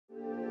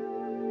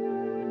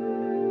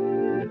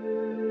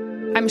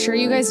I'm sure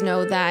you guys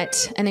know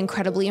that an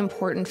incredibly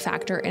important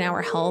factor in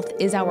our health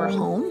is our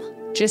home.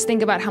 Just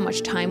think about how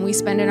much time we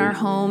spend in our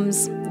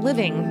homes,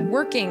 living,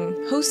 working,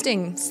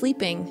 hosting,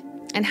 sleeping,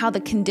 and how the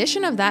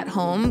condition of that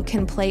home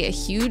can play a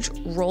huge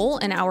role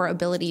in our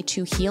ability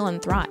to heal and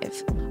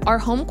thrive. Our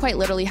home quite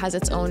literally has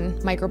its own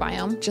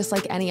microbiome, just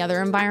like any other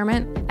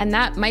environment. And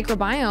that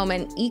microbiome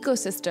and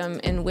ecosystem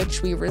in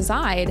which we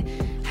reside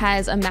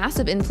has a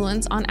massive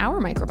influence on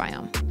our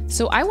microbiome.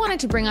 So I wanted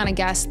to bring on a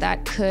guest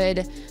that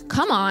could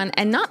come on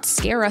and not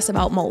scare us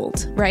about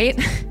mold, right?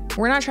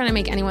 We're not trying to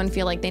make anyone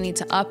feel like they need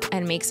to up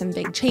and make some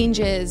big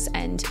changes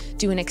and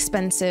do an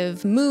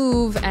expensive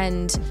move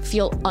and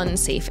feel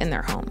unsafe in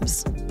their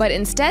homes. But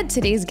instead,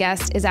 today's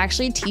guest is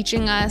actually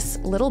teaching us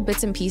little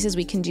bits and pieces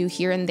we can do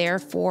here and there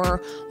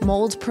for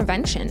mold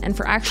prevention and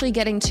for actually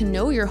getting to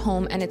know your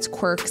home and its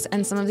quirks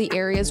and some of the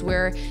areas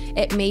where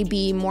it may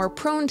be more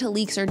prone to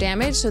leaks or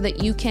damage so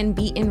that you can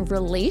be in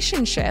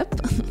relationship.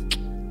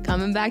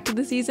 Coming back to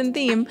the season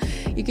theme,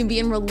 you can be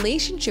in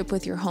relationship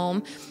with your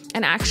home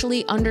and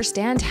actually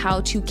understand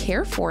how to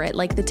care for it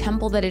like the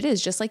temple that it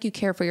is, just like you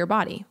care for your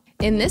body.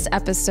 In this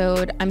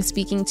episode, I'm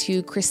speaking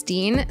to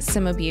Christine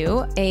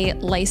Cimabue, a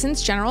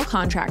licensed general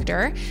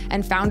contractor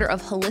and founder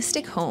of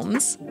Holistic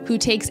Homes, who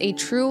takes a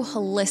true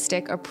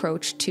holistic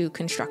approach to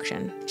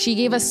construction. She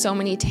gave us so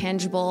many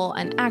tangible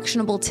and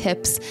actionable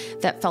tips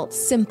that felt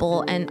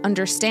simple and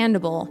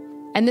understandable.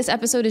 And this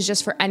episode is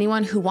just for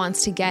anyone who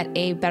wants to get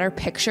a better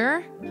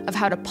picture of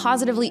how to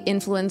positively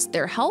influence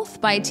their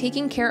health by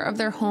taking care of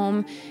their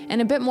home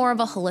in a bit more of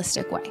a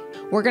holistic way.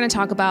 We're going to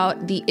talk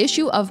about the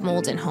issue of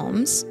mold in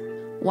homes,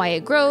 why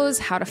it grows,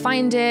 how to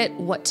find it,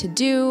 what to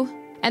do,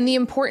 and the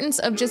importance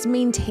of just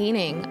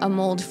maintaining a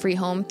mold-free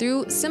home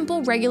through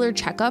simple, regular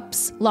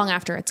checkups long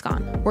after it's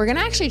gone. We're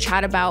gonna actually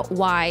chat about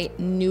why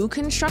new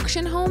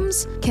construction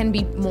homes can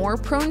be more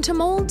prone to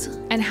mold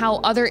and how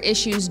other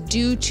issues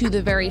due to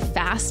the very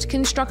fast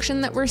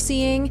construction that we're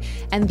seeing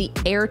and the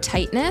air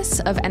tightness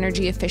of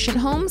energy-efficient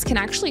homes can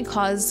actually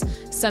cause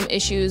some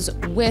issues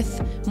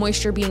with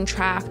moisture being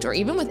trapped or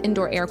even with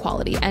indoor air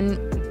quality,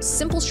 and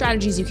simple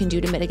strategies you can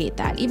do to mitigate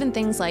that. Even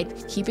things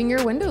like keeping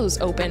your windows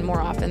open more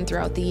often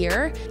throughout the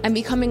year and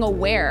becoming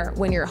aware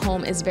when your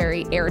home is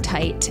very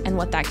airtight and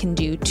what that can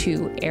do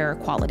to air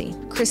quality.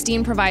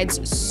 Christine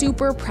provides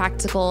super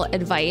practical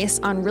advice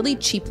on really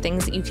cheap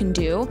things that you can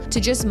do to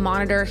just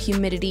monitor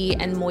humidity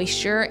and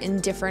moisture in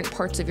different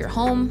parts of your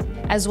home,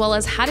 as well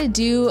as how to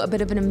do a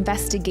bit of an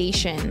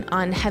investigation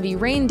on heavy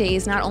rain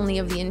days, not only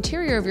of the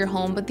interior of your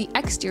home, but the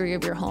exterior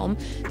of your home,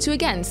 to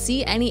again,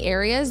 see any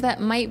areas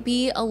that might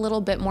be a little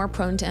bit more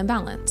prone to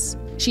imbalance.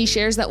 She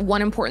shares that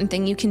one important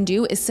thing you can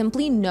do is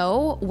simply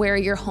know where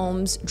your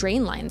home's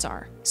drain lines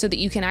are so that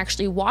you can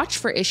actually watch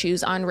for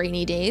issues on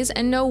rainy days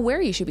and know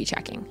where you should be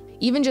checking.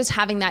 Even just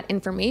having that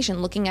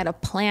information, looking at a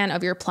plan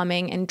of your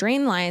plumbing and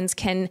drain lines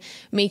can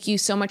make you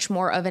so much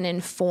more of an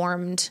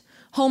informed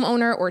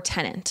homeowner or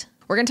tenant.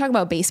 We're going to talk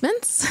about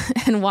basements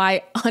and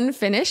why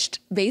unfinished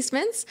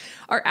basements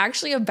are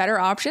actually a better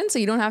option. So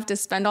you don't have to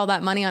spend all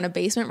that money on a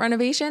basement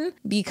renovation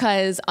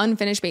because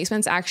unfinished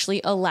basements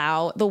actually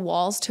allow the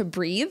walls to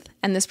breathe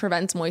and this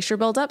prevents moisture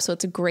buildup. So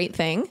it's a great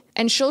thing.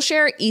 And she'll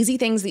share easy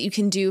things that you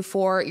can do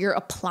for your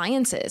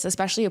appliances,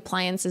 especially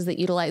appliances that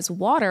utilize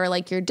water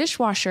like your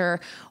dishwasher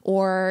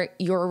or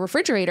your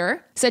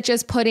refrigerator, such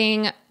as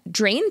putting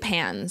drain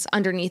pans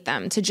underneath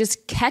them to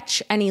just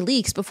catch any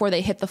leaks before they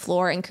hit the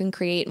floor and can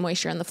create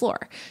moisture in the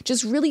floor.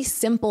 Just really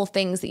simple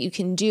things that you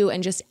can do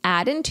and just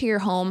add into your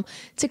home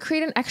to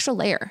create an extra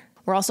layer.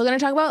 We're also going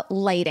to talk about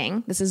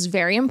lighting. This is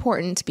very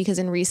important because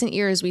in recent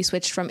years, we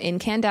switched from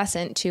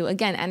incandescent to,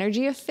 again,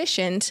 energy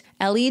efficient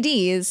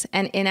LEDs.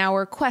 And in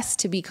our quest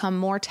to become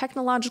more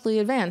technologically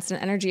advanced and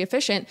energy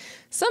efficient,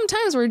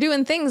 sometimes we're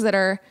doing things that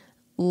are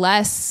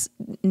less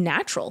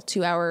natural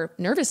to our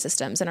nervous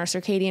systems and our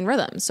circadian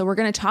rhythms. So we're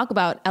going to talk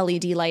about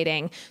LED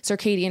lighting,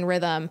 circadian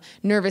rhythm,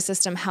 nervous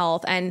system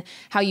health, and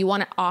how you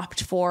want to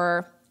opt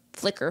for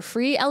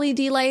flicker-free LED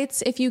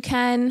lights if you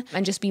can,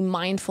 and just be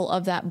mindful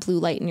of that blue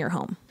light in your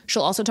home.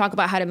 She'll also talk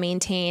about how to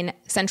maintain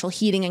central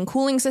heating and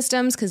cooling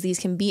systems because these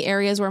can be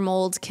areas where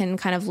mold can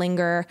kind of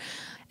linger.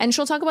 And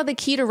she'll talk about the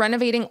key to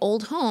renovating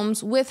old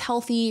homes with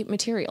healthy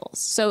materials.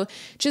 So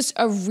just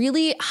a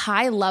really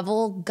high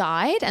level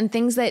guide and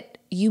things that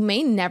you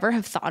may never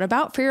have thought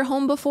about for your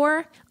home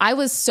before. I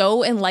was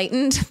so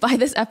enlightened by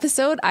this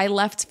episode. I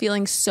left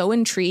feeling so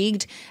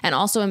intrigued and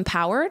also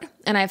empowered.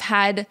 And I've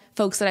had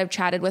folks that I've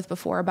chatted with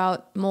before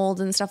about mold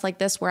and stuff like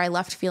this where I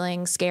left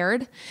feeling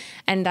scared.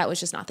 And that was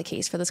just not the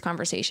case for this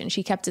conversation.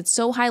 She kept it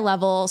so high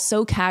level,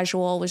 so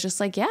casual, was just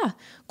like, yeah,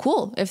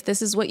 cool. If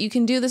this is what you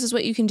can do, this is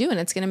what you can do. And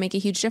it's going to make a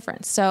huge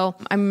difference. So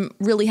I'm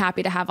really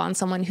happy to have on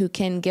someone who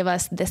can give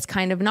us this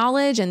kind of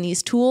knowledge and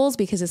these tools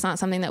because it's not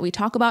something that we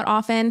talk about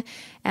often.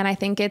 And I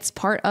think it's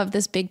part of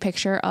this big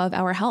picture of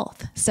our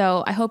health.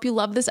 So I hope you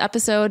love this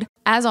episode.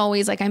 As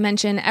always, like I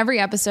mentioned, every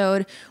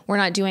episode, we're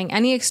not doing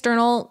any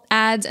external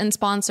ads and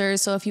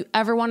sponsors. So if you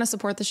ever want to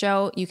support the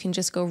show, you can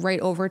just go right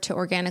over to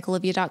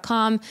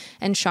organicolivia.com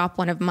and shop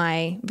one of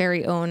my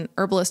very own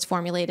herbalist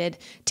formulated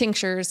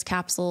tinctures,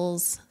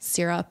 capsules,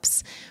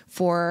 syrups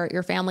for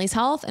your family's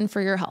health and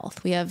for your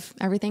health. We have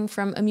everything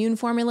from immune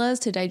formulas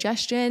to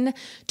digestion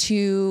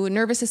to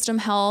nervous system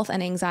health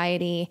and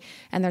anxiety,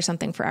 and there's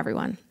something for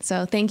everyone.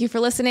 So thank you for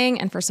listening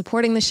and for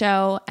supporting the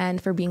show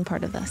and for being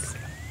part of this.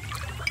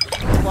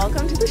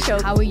 Welcome to the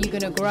show. How are you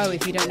going to grow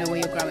if you don't know where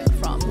you're growing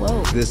from?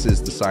 Whoa. This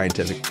is the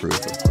scientific proof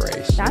of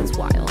grace. That's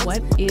wild.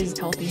 What is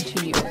healthy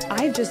to you?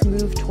 I've just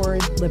moved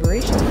toward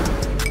liberation.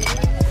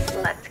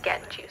 Let's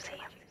get juicy.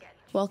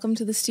 Welcome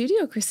to the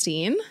studio,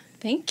 Christine.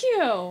 Thank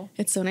you.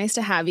 It's so nice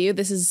to have you.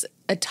 This is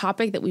a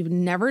topic that we've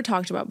never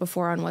talked about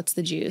before on What's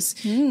the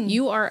Juice.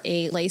 You are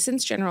a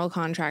licensed general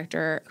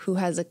contractor who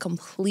has a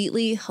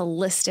completely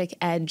holistic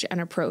edge and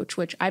approach,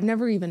 which I've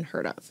never even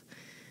heard of.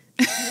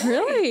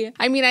 Really?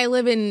 I mean, I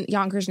live in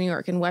Yonkers, New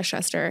York, in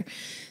Westchester.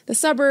 The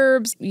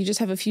suburbs, you just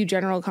have a few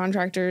general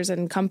contractors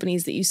and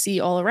companies that you see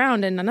all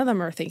around, and none of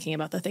them are thinking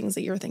about the things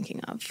that you're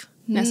thinking of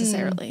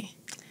necessarily.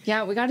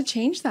 Yeah, we got to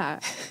change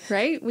that,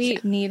 right? We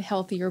need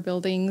healthier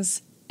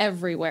buildings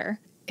everywhere.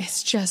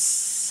 It's just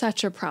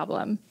such a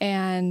problem.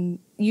 And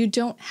you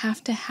don't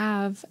have to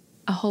have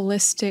a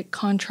holistic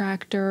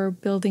contractor,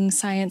 building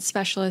science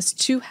specialist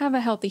to have a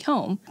healthy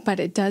home, but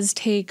it does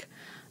take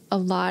a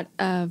lot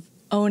of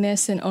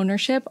onus and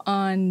ownership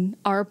on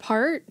our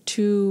part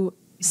to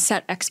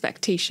set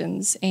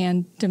expectations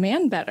and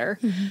demand better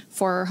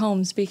for our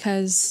homes,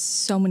 because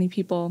so many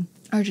people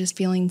are just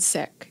feeling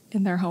sick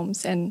in their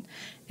homes. And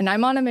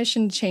I'm on a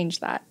mission to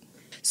change that.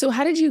 So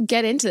how did you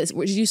get into this?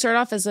 Did you start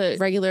off as a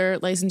regular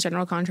licensed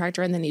general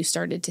contractor and then you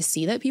started to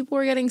see that people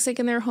were getting sick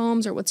in their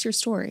homes, or what's your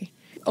story?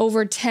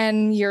 Over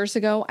 10 years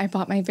ago, I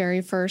bought my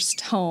very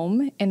first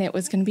home, and it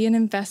was going to be an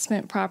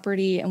investment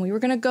property, and we were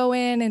going to go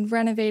in and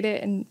renovate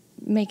it and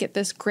make it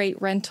this great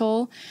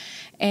rental.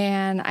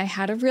 And I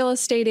had a real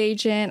estate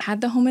agent, had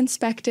the home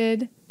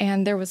inspected,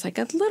 and there was like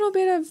a little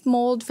bit of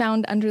mold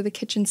found under the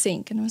kitchen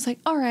sink. And I was like,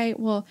 all right,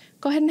 well,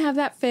 go ahead and have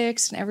that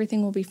fixed and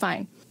everything will be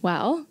fine.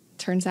 Well,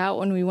 turns out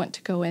when we went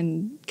to go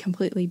and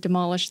completely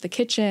demolish the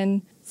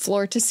kitchen,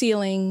 floor to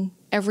ceiling,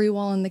 every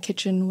wall in the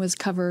kitchen was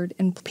covered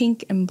in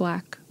pink and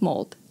black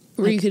mold.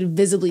 Where you could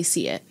visibly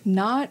see it.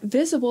 Not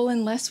visible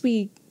unless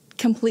we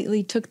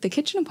completely took the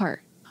kitchen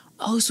apart.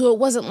 Oh, so it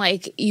wasn't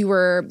like you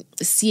were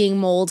seeing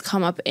mold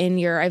come up in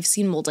your, I've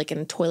seen mold like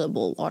in toilet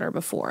bowl water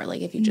before,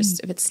 like if you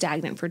if it's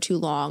stagnant for too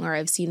long, or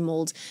I've seen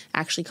mold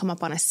actually come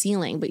up on a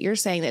ceiling, but you're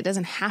saying that it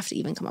doesn't have to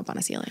even come up on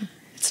a ceiling.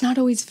 It's not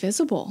always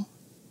visible.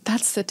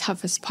 That's the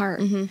toughest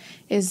part,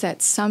 is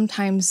that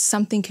sometimes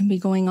something can be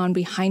going on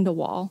behind a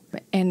wall,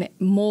 and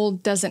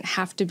mold doesn't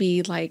have to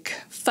be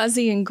like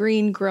fuzzy and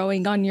green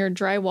growing on your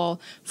drywall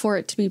for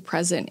it to be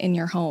present in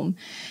your home.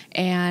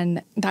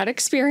 And that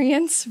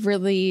experience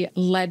really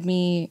led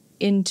me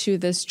into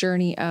this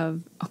journey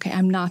of, okay,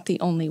 I'm not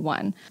the only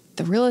one.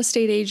 The real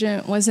estate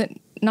agent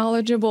wasn't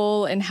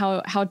knowledgeable in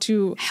how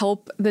to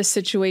help this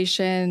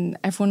situation.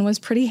 Everyone was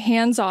pretty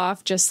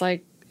hands-off, just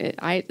like,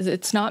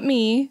 it's not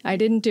me. I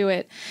didn't do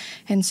it.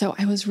 And so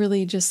I was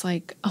really just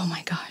like, oh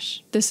my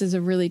gosh, this is a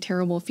really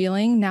terrible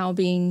feeling now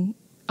being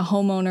a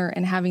homeowner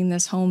and having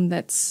this home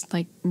that's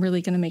like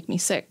really going to make me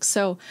sick.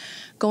 So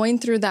going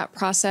through that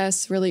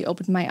process really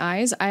opened my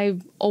eyes.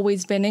 I've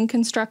always been in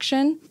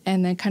construction,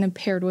 and then kind of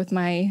paired with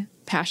my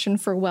passion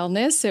for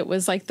wellness, it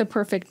was like the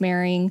perfect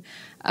marrying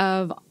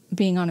of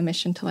being on a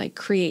mission to like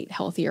create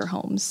healthier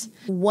homes.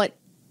 What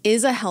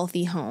is a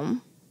healthy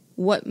home?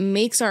 What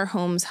makes our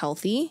homes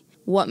healthy?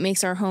 What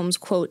makes our homes,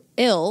 quote,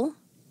 ill?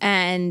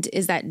 And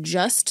is that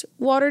just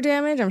water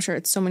damage? I'm sure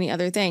it's so many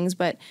other things,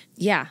 but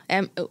yeah,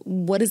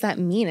 what does that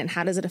mean, and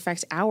how does it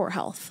affect our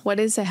health? What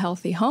is a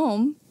healthy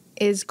home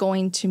is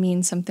going to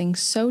mean something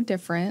so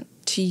different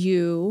to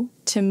you,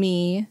 to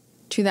me,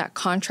 to that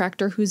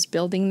contractor who's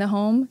building the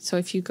home. So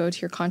if you go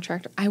to your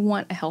contractor, I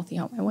want a healthy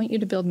home. I want you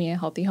to build me a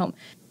healthy home.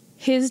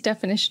 His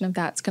definition of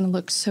that's going to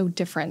look so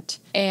different.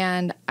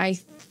 And I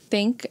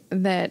think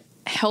that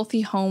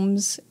healthy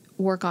homes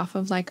work off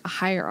of like a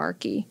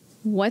hierarchy.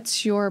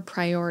 What's your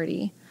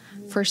priority?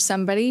 For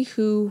somebody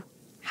who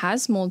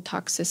has mold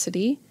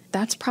toxicity,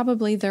 that's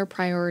probably their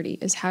priority,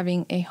 is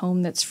having a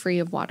home that's free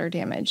of water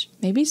damage.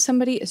 Maybe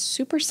somebody is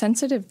super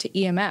sensitive to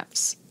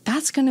EMFs.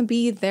 That's going to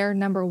be their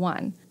number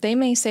one. They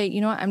may say, you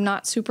know what, I'm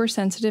not super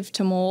sensitive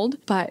to mold,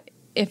 but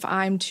if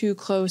I'm too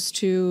close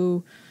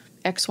to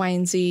X, Y,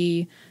 and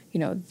Z, you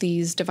know,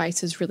 these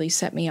devices really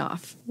set me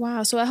off.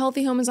 Wow. So a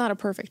healthy home is not a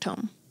perfect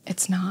home.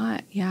 It's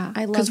not, yeah.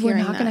 I love because we're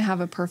hearing not that. going to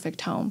have a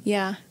perfect home.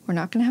 Yeah. We're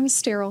not going to have a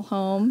sterile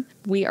home.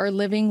 We are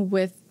living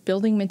with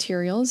building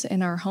materials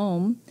in our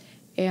home.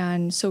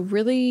 And so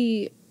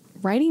really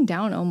writing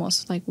down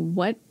almost like,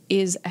 what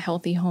is a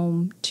healthy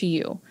home to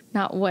you?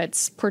 not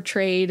what's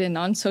portrayed and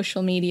on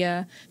social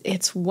media.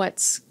 It's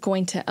what's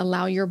going to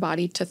allow your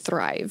body to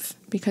thrive,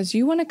 because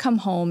you want to come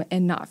home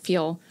and not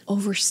feel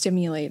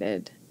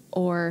overstimulated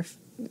or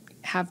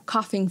have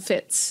coughing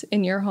fits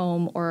in your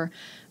home or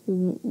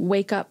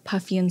wake up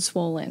puffy and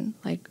swollen.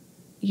 Like,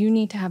 you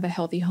need to have a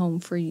healthy home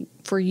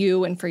for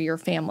you and for your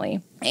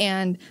family.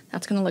 And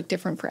that's going to look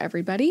different for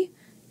everybody.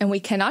 And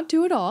we cannot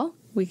do it all.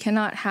 We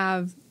cannot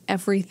have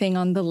everything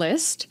on the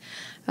list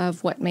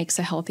of what makes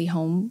a healthy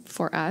home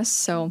for us.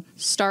 So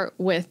start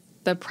with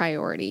the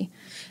priority.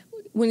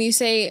 When you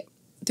say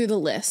through the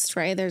list,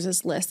 right, there's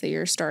this list that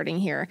you're starting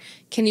here.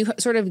 Can you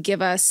sort of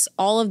give us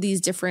all of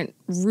these different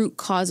root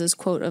causes,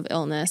 quote, of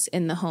illness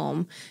in the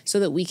home so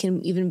that we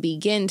can even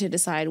begin to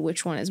decide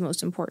which one is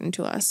most important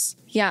to us?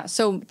 Yeah.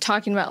 So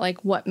talking about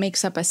like what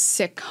makes up a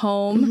sick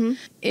home,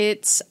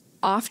 it's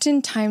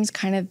oftentimes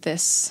kind of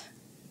this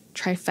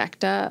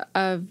trifecta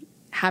of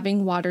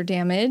having water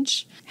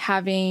damage,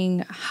 having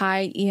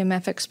high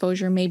EMF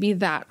exposure. Maybe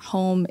that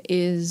home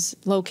is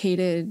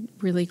located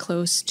really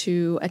close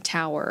to a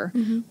tower,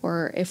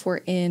 or if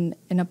we're in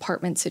an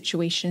apartment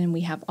situation and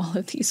we have all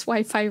of these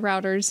Wi-Fi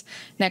routers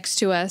next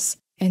to us.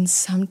 And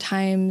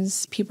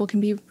sometimes people can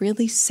be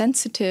really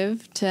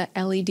sensitive to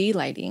LED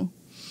lighting.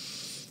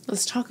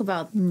 Let's talk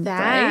about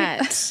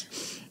that.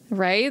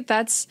 Right?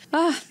 That's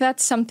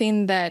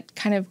something that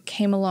kind of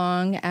came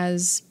along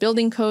as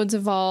building codes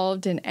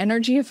evolved and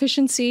energy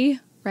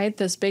efficiency, right?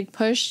 This big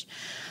push.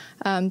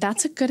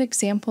 That's a good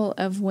example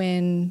of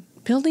when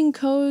building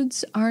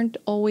codes aren't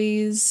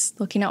always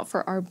looking out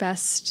for our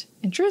best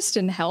interest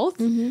in health.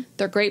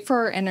 They're great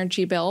for our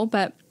energy bill,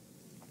 but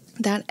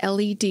that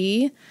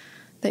LED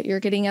that you're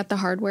getting at the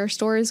hardware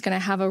store is going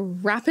to have a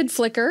rapid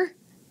flicker,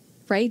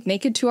 right?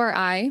 Naked to our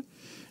eye,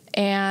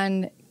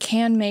 and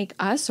can make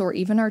us or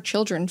even our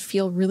children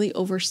feel really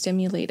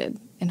overstimulated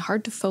and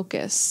hard to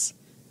focus,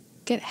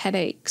 get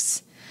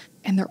headaches.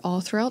 And they're all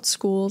throughout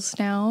schools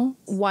now.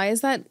 Why is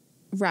that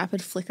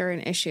rapid flicker an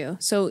issue?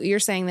 So you're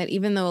saying that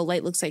even though a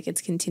light looks like it's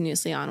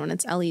continuously on when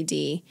it's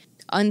LED,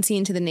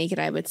 unseen to the naked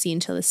eye but seen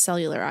to the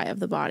cellular eye of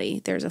the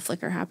body, there's a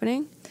flicker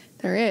happening?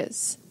 There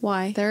is.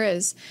 Why? There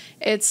is.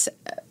 It's,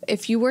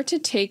 if you were to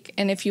take,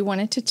 and if you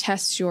wanted to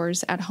test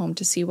yours at home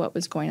to see what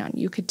was going on,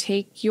 you could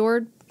take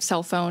your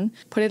cell phone,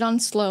 put it on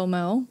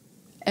slow-mo,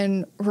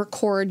 and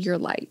record your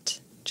light.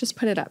 Just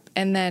put it up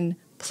and then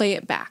play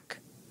it back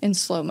in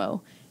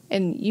slow-mo.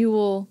 And you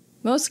will,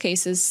 most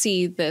cases,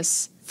 see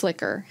this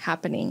flicker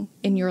happening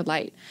in your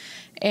light.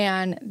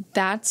 And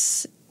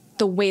that's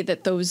the way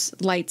that those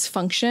lights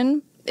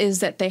function, is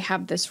that they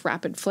have this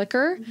rapid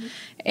flicker,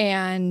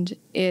 and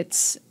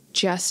it's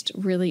just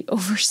really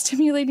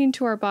overstimulating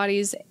to our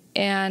bodies.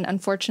 And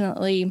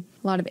unfortunately,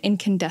 a lot of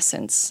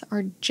incandescents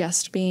are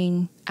just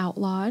being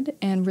outlawed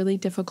and really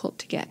difficult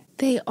to get.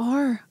 They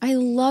are. I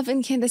love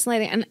incandescent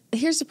lighting. And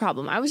here's the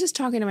problem. I was just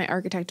talking to my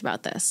architect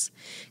about this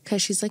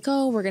because she's like,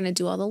 oh, we're going to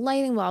do all the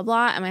lighting, blah,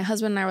 blah. And my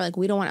husband and I were like,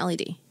 we don't want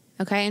LED.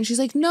 Okay. And she's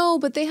like, no,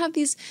 but they have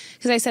these,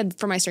 because I said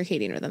for my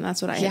circadian rhythm,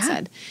 that's what I had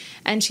said.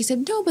 And she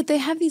said, no, but they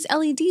have these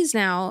LEDs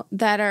now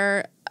that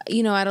are,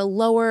 you know, at a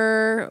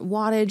lower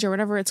wattage or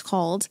whatever it's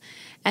called.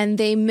 And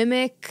they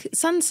mimic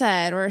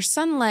sunset or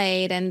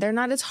sunlight, and they're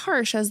not as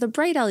harsh as the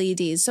bright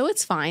LEDs. So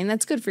it's fine.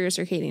 That's good for your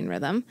circadian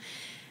rhythm.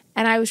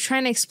 And I was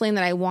trying to explain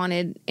that I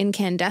wanted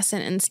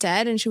incandescent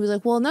instead. And she was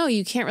like, well, no,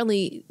 you can't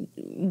really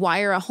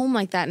wire a home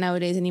like that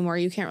nowadays anymore.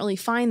 You can't really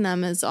find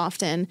them as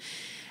often.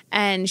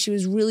 And she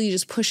was really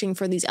just pushing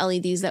for these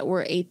LEDs that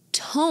were a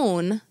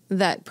tone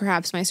that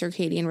perhaps my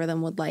circadian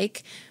rhythm would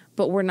like,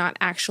 but were not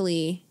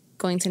actually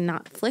going to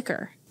not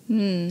flicker.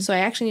 So I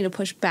actually need to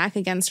push back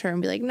against her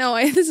and be like, no,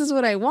 this is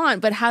what I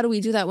want. But how do we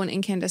do that when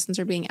incandescents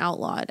are being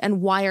outlawed?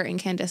 And why are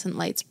incandescent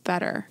lights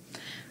better?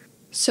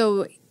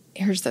 So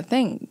here's the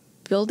thing.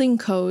 Building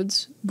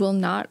codes will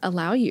not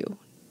allow you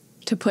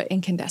to put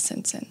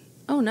incandescents in.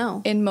 Oh,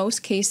 no. In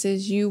most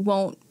cases, you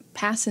won't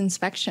pass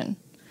inspection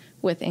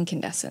with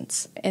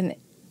incandescents. And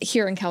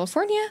here in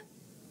California,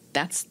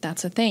 that's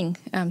a thing.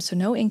 So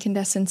no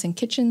incandescents in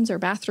kitchens or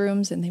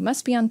bathrooms, and they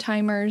must be on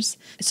timers.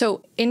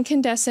 So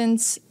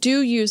incandescents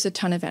do use a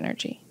ton of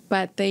energy,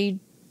 but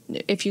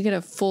if you get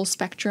a full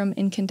spectrum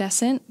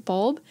incandescent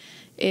bulb,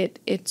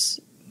 it's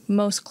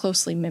most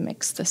closely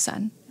mimics the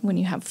sun when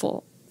you have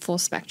full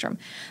spectrum.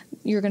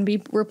 You're going to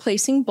be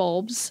replacing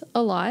bulbs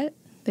a lot.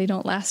 They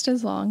don't last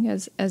as long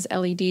as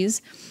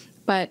LEDs,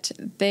 but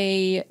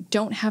they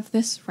don't have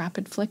this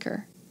rapid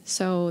flicker.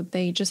 So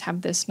they just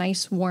have this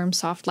nice, warm,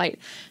 soft light.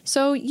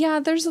 So yeah,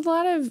 there's a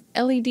lot of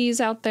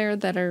LEDs out there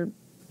that are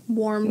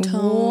warm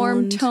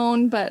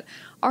tone, but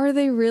are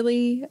they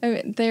really?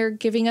 They're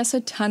giving us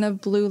a ton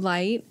of blue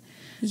light.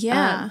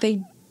 Yeah.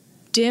 They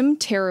dim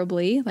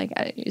terribly. Like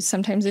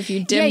sometimes if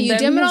you dim them. Yeah, you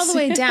dim it all the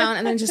way down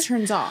and then it just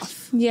turns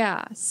off.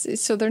 Yeah.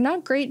 So they're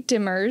not great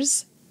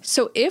dimmers.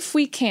 So if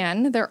we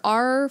can, there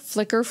are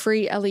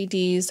flicker-free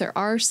LEDs. There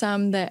are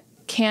some that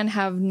can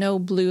have no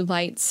blue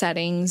light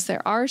settings.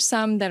 There are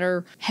some that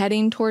are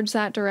heading towards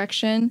that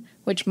direction,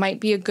 which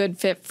might be a good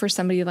fit for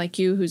somebody like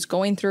you who's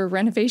going through a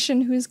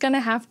renovation, who's going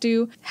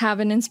to have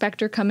an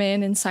inspector come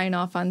in and sign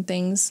off on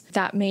things.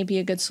 That may be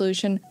a good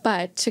solution.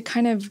 But to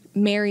kind of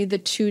marry the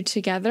two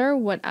together,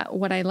 what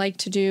I like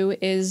to do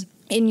is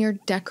in your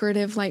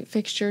decorative light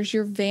fixtures,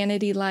 your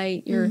vanity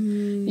light, your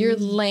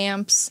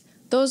lamps,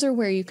 those are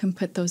where you can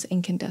put those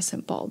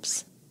incandescent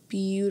bulbs.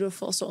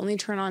 Beautiful. So only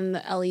turn on the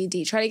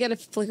LED. Try to get a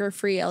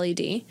flicker-free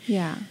LED.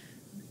 Yeah.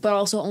 But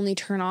also only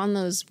turn on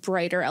those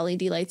brighter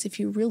LED lights if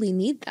you really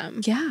need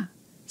them. Yeah.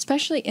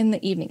 Especially in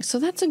the evening. So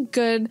that's a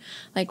good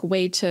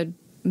way to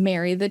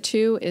marry the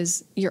two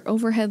is your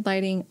overhead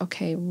lighting.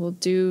 Okay, we'll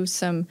do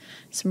some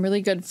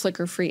really good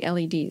flicker-free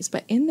LEDs.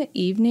 But in the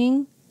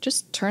evening,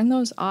 just turn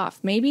those off.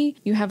 Maybe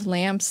you have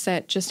lamps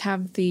that just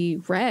have the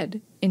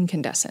red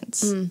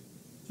incandescence.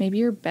 Maybe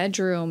your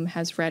bedroom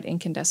has red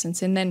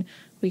incandescence, and then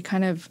we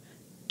kind of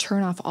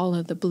turn off all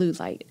of the blue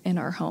light in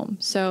our home.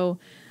 So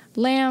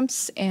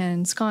lamps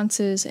and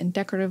sconces and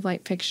decorative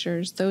light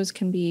fixtures, those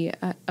can be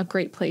a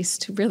great place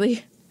to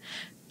really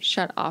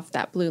shut off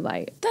that blue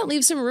light. That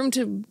leaves some room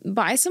to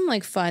buy some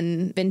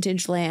fun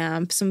vintage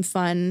lamp, some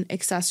fun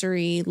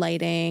accessory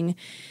lighting,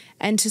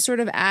 and to sort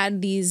of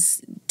add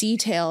these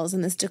details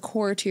and this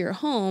decor to your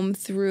home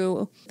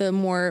through the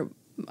more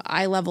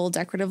eye-level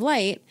decorative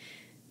light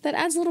that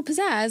adds a little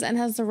pizzazz and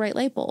has the right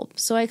light bulb.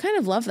 So I kind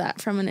of love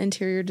that from an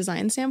interior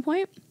design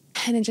standpoint.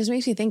 And it just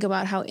makes me think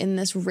about how in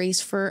this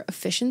race for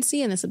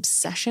efficiency and this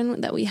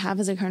obsession that we have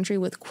as a country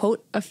with,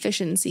 quote,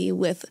 efficiency,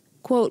 with,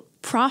 quote,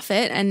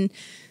 profit and,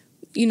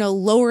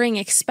 lowering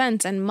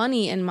expense and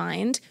money in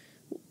mind,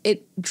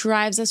 it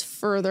drives us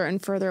further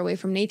and further away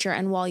from nature.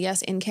 And while,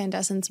 yes,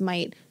 incandescence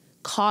might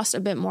cost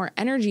a bit more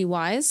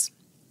energy-wise,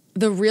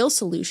 the real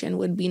solution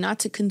would be not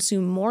to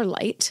consume more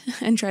light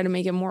and try to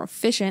make it more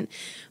efficient,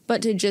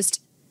 but to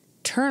just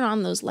turn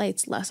on those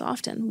lights less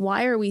often.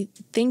 Why are we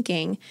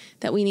thinking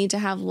that we need to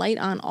have light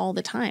on all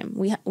the time?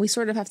 We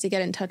sort of have to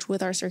get in touch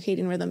with our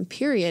circadian rhythm,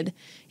 period,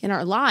 in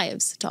our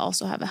lives to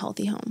also have a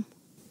healthy home.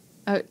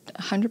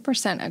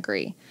 100%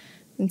 agree.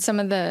 And some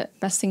of the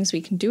best things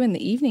we can do in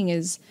the evening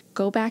is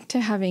go back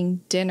to having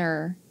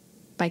dinner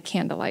by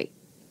candlelight.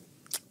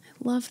 I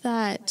love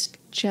that.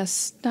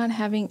 Just not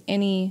having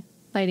any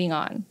lighting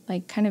on,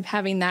 kind of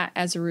having that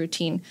as a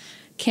routine.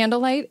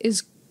 Candlelight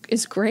is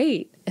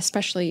great,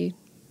 especially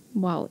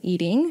while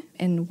eating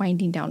and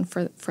winding down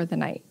for the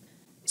night.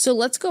 So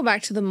let's go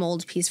back to the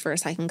mold piece for a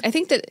second. I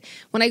think that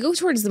when I go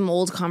towards the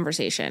mold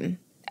conversation,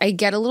 I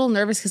get a little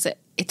nervous because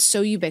it's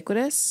so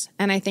ubiquitous,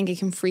 and I think it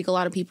can freak a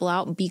lot of people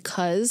out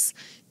because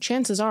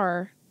chances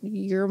are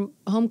your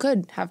home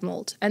could have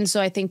mold. And so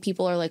I think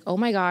people are like, oh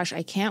my gosh,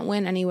 I can't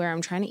win anywhere.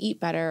 I'm trying to eat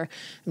better.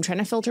 I'm trying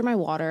to filter my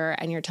water.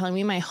 And you're telling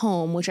me my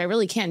home, which I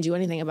really can't do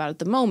anything about at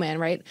the moment,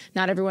 right?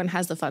 Not everyone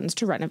has the funds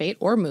to renovate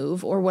or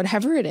move or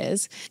whatever it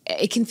is.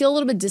 It can feel a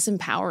little bit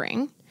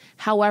disempowering.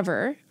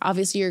 However,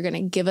 obviously you're going to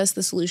give us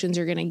the solutions.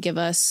 You're going to give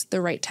us the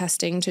right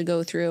testing to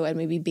go through and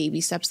maybe baby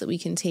steps that we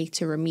can take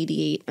to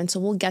remediate. And so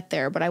we'll get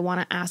there. But I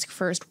want to ask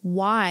first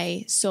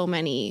why so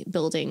many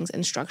buildings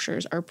and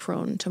structures are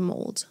prone to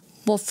mold.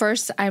 Well,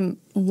 first, I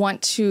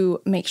want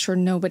to make sure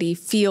nobody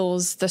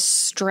feels the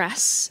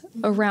stress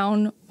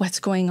around what's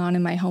going on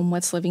in my home,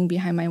 what's living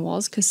behind my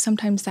walls, because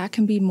sometimes that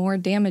can be more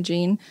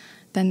damaging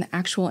than the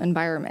actual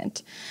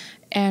environment.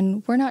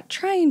 And we're not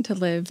trying to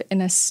live in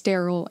a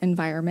sterile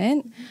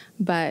environment,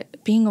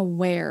 but being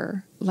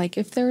aware,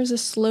 if there is a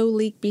slow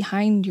leak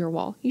behind your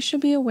wall, you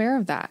should be aware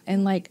of that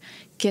and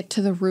get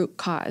to the root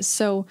cause.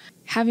 So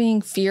having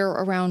fear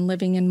around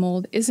living in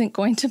mold isn't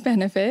going to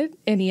benefit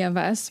any of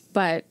us,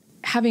 but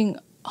having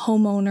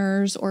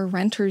homeowners or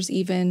renters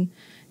even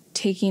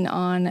taking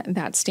on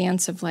that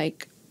stance of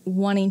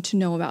wanting to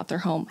know about their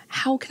home.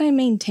 How can I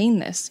maintain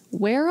this?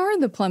 Where are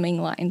the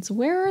plumbing lines?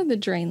 Where are the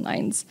drain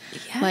lines?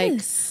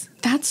 Yes.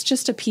 That's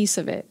just a piece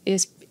of it.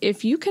 Is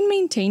if you can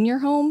maintain your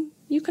home,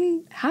 you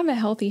can have a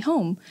healthy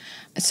home.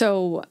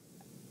 So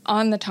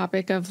on the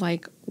topic of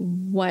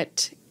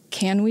what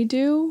can we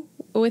do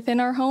within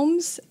our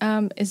homes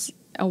is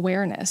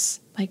awareness,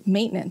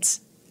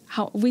 maintenance.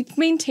 How we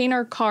maintain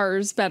our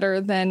cars better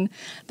than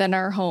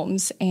our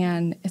homes,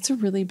 and it's a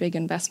really big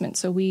investment.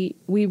 So we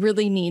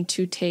really need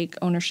to take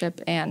ownership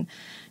and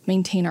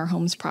maintain our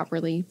homes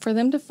properly for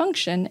them to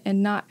function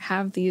and not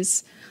have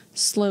these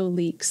slow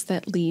leaks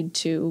that lead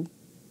to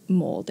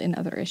mold and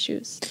other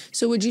issues.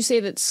 So would you say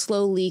that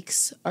slow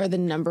leaks are the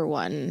number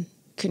one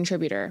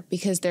contributor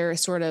because they're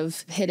sort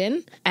of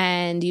hidden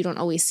and you don't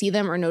always see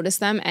them or notice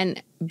them?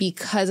 And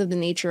because of the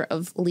nature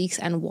of leaks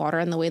and water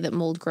and the way that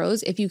mold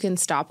grows, if you can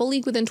stop a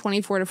leak within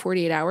 24 to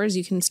 48 hours,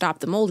 you can stop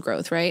the mold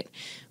growth, right?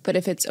 But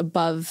if it's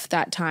above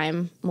that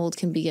time, mold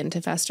can begin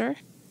to fester.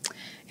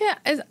 Yeah,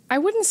 I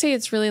wouldn't say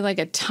it's really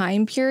a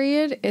time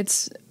period.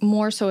 It's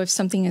more so if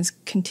something is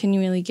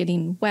continually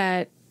getting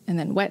wet and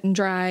then wet and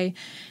dry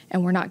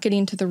and we're not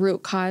getting to the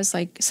root cause.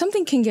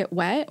 Something can get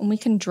wet and we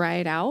can dry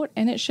it out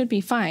and it should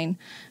be fine.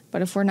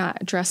 But if we're not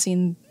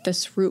addressing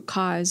this root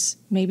cause,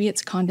 maybe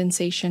it's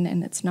condensation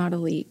and it's not a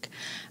leak.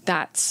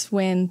 That's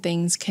when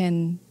things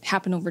can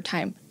happen over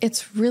time.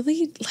 It's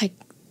really like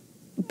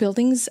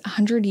buildings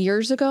 100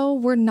 years ago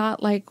were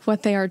not like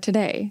what they are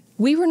today.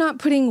 We were not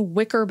putting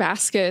wicker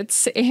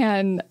baskets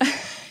and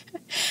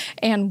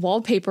and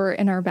wallpaper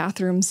in our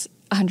bathrooms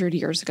 100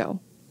 years ago.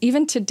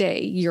 Even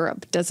today,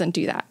 Europe doesn't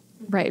do that,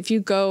 right? If you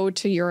go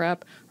to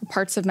Europe or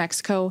parts of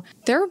Mexico,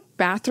 their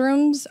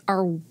bathrooms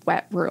are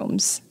wet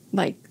rooms.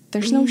 Like,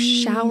 there's no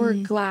shower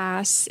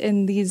glass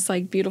in these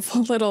like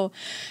beautiful little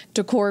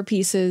decor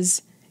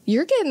pieces.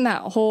 You're getting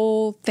that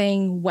whole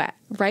thing wet,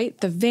 right?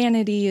 The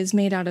vanity is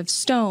made out of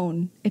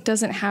stone. It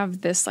doesn't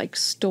have this like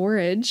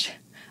storage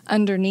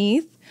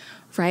underneath,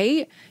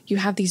 right? You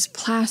have these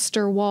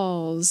plaster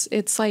walls.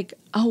 It's like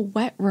a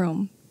wet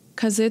room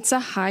because it's a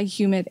high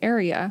humid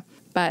area.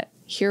 But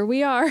here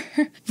we are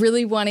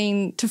really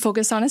wanting to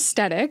focus on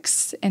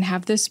aesthetics and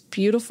have this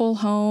beautiful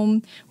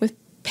home with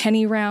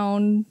penny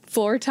round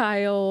floor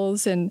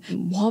tiles and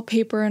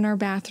wallpaper in our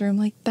bathroom.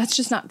 Like, that's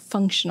just not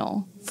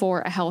functional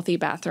for a healthy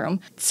bathroom.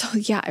 So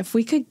yeah, if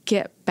we could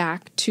get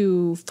back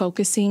to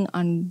focusing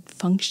on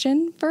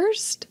function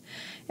first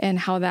and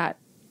how that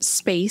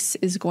space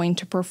is going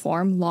to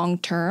perform long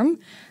term,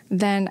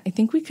 then I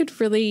think we could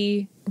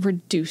really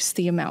reduce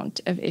the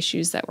amount of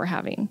issues that we're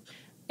having.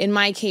 In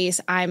my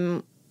case,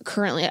 I'm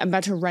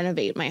about to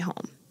renovate my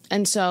home.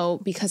 And so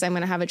because I'm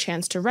going to have a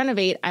chance to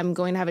renovate, I'm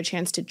going to have a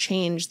chance to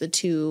change the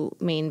 2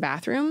 main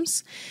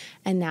bathrooms.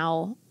 And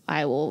now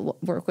I will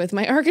work with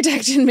my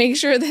architect and make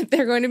sure that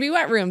they're going to be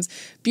wet rooms.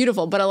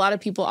 Beautiful. But a lot of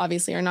people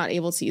obviously are not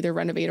able to either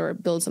renovate or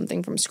build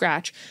something from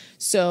scratch.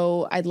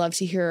 So I'd love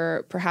to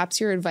hear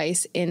perhaps your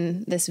advice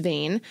in this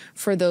vein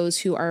for those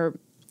who are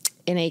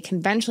in a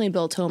conventionally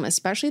built home,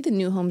 especially the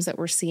new homes that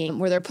we're seeing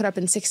where they're put up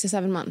in 6 to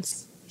 7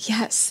 months.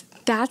 Yes,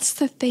 that's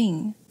the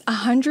thing.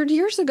 100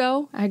 years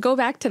ago, I go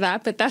back to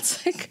that, but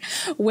that's like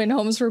when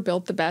homes were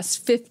built the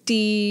best.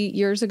 50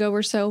 years ago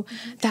or so,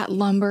 that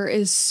lumber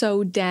is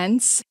so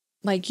dense.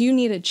 Like, you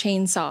need a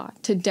chainsaw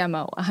to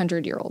demo a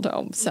 100-year-old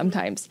home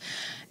sometimes.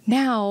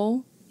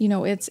 Now, you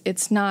know,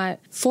 it's not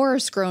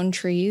forest-grown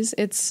trees,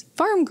 it's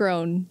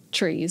farm-grown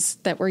trees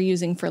that we're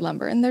using for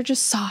lumber. And they're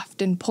just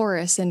soft and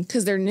porous. And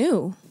because they're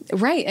new.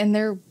 Right, and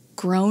they're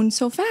grown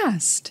so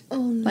fast. Oh,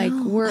 no.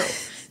 Like,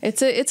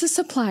 it's a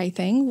supply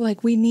thing.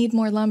 Like, we need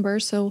more lumber,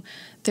 so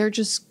they're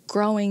just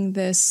growing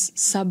this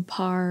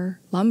subpar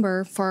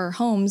lumber for our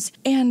homes,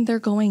 and they're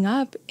going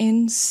up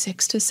in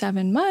 6 to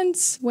 7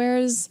 months,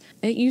 whereas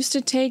it used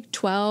to take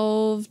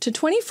 12 to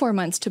 24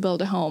 months to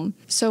build a home.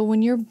 So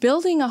when you're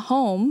building a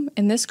home,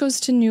 and this goes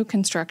to new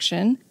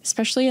construction,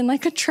 especially in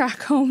like a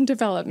tract home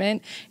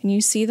development, and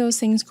you see those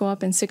things go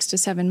up in 6 to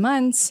 7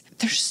 months,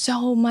 there's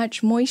so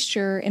much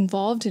moisture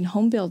involved in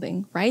home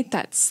building, right?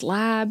 That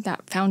slab,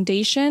 that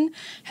foundation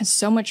has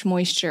so much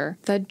moisture.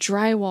 The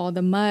drywall,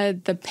 the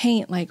mud, the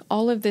paint, like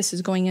all of this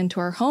is going into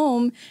our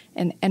home,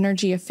 and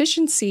energy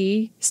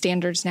efficiency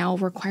standards now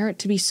require it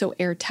to be so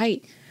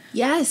airtight.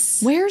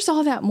 Yes. Where's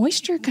all that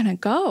moisture gonna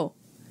go?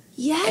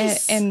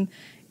 Yes. And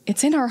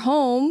it's in our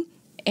home,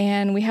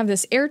 and we have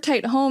this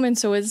airtight home, and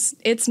so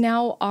it's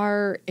now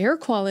our air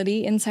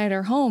quality inside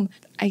our home.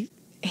 I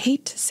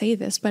hate to say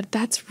this, but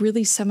that's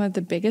really some of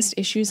the biggest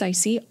issues I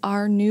see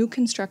are new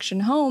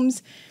construction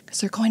homes because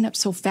they're going up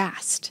so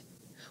fast.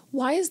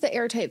 Why is the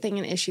airtight thing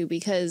an issue?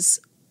 Because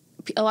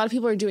a lot of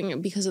people are doing it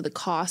because of the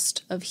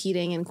cost of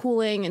heating and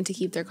cooling and to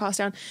keep their costs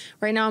down.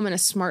 Right now I'm in a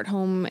smart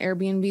home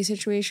Airbnb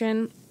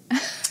situation.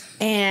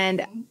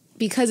 And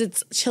because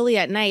it's chilly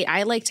at night,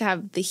 I like to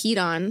have the heat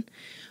on,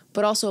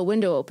 but also a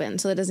window open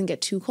so that it doesn't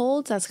get too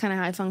cold. That's kind of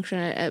how I function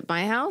at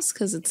my house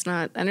because it's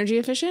not energy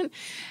efficient.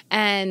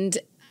 And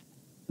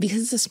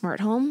because it's a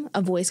smart home,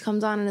 a voice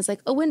comes on and it's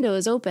like, a window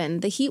is open.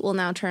 The heat will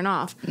now turn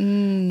off.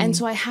 And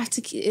so I have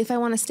to, if I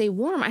want to stay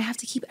warm, I have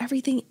to keep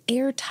everything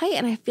airtight,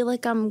 and I feel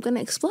like I'm going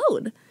to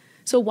explode.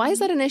 So why is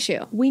that an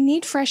issue? We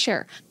need fresh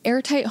air.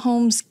 Airtight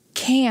homes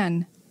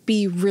can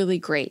be really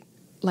great.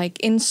 Like,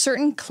 in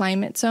certain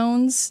climate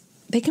zones,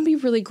 they can be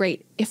really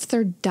great if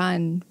they're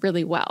done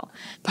really well.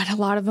 But a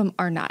lot of them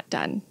are not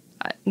done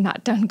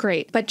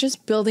great. But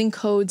just building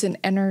codes and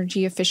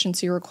energy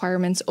efficiency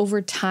requirements over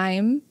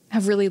time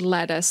have really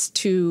led us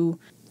to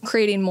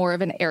creating more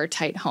of an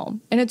airtight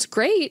home. And it's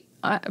great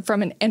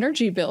from an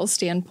energy bill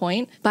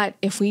standpoint, but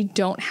if we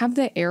don't have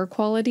the air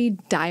quality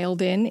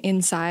dialed in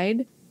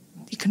inside,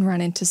 you can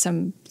run into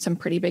some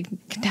pretty big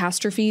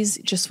catastrophes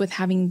just with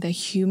having the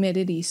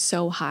humidity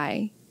so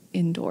high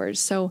indoors.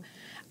 So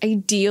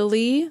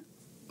ideally,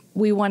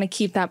 we want to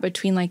keep that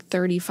between like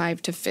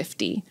 35 to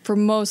 50 for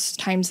most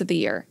times of the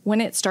year.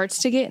 When it starts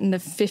to get in the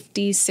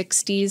 50s,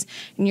 60s,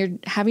 and you're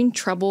having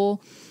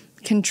trouble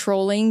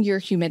controlling your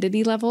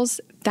humidity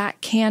levels, that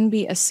can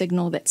be a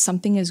signal that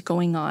something is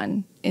going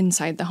on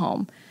inside the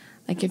home.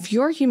 Like, if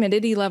your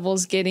humidity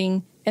level's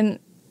getting, and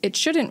it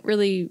shouldn't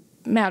really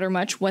matter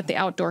much what the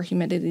outdoor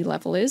humidity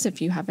level is if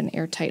you have an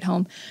airtight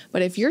home,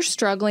 but if you're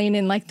struggling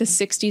in like the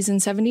 60s and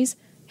 70s,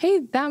 hey,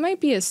 that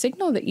might be a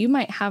signal that you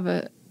might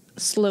have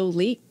slow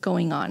leak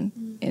going on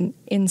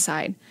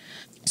inside.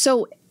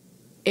 So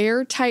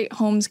airtight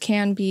homes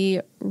can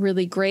be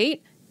really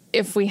great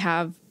if we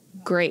have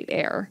great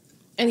air.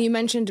 And you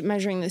mentioned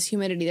measuring this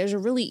humidity. There's a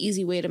really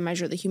easy way to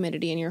measure the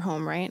humidity in your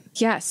home, right?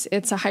 Yes,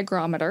 it's a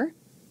hygrometer.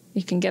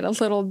 You can get a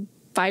little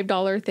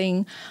 $5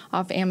 thing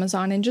off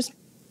Amazon and just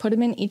put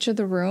them in each of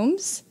the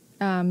rooms,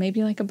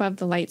 maybe like above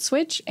the light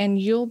switch, and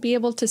you'll be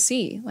able to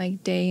see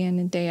like day in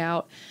and day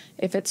out.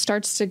 If it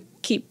starts to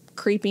keep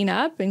creeping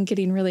up and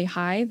getting really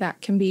high,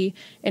 that can be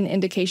an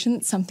indication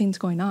that something's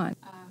going on.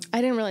 I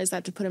didn't realize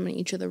that to put them in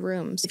each of the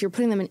rooms. If you're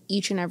putting them in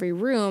each and every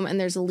room and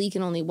there's a leak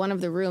in only one of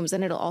the rooms,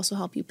 then it'll also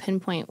help you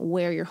pinpoint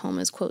where your home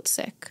is, quote,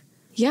 sick.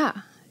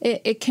 Yeah,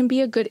 it can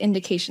be a good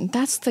indication.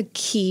 That's the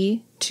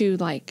key to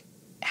like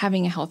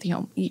having a healthy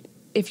home.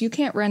 If you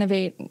can't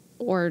renovate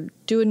or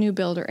do a new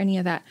build or any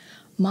of that,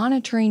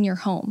 monitoring your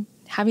home,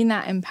 having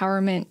that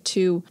empowerment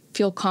to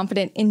feel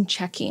confident in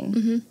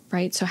checking,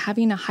 right? So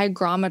having a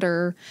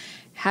hygrometer,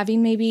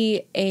 having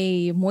maybe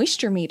a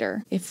moisture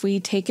meter. If we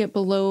take it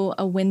below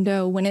a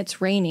window when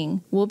it's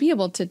raining, we'll be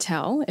able to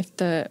tell if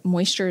the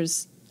moisture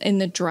is in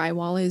the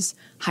drywall is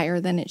higher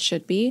than it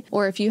should be.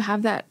 Or if you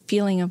have that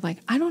feeling of like,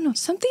 I don't know,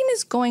 something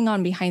is going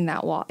on behind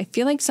that wall. I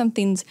feel like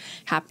something's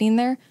happening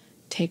there.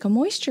 Take a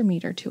moisture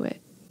meter to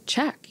it.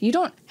 Check. You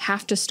don't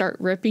have to start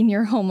ripping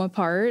your home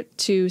apart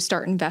to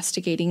start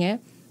investigating it.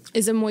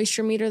 Is a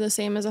moisture meter the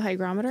same as a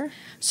hygrometer?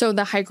 So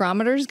the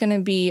hygrometer is going to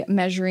be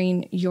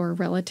measuring your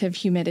relative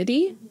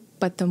humidity,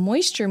 but the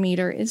moisture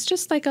meter is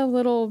just like a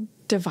little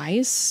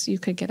device you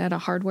could get at a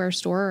hardware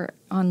store or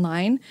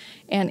online,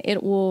 and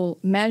it will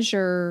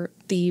measure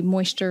the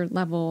moisture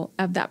level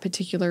of that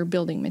particular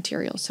building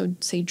material. So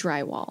say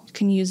drywall. You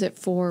can use it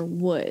for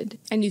wood.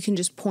 And you can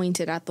just point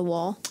it at the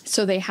wall?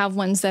 So they have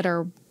ones that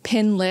are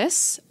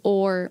pinless,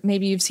 or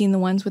maybe you've seen the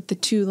ones with the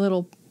two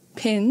little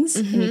pins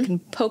and you can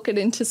poke it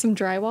into some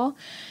drywall.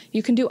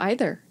 You can do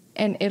either,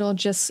 and it'll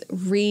just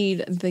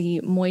read the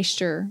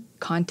moisture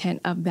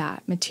content of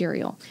that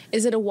material.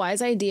 Is it a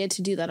wise idea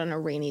to do that on a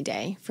rainy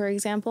day, for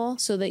example,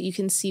 so that you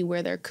can see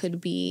where there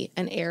could be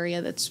an area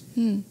that's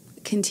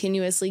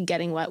continuously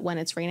getting wet when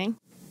it's raining?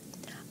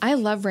 I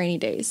love rainy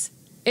days.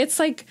 It's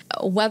like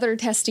weather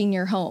testing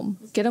your home.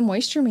 Get a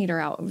moisture meter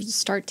out.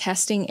 Start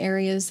testing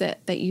areas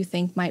that you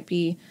think might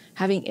be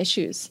having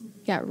issues.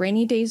 Yeah,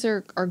 rainy days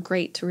are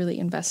great to really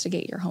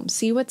investigate your home.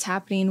 See what's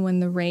happening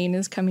when the rain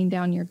is coming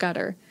down your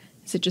gutter.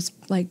 Is it just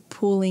like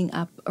pooling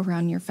up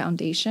around your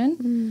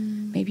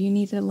foundation? Maybe you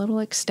need a little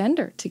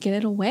extender to get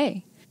it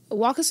away.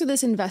 Walk us through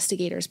this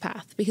investigator's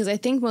path, because I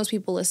think most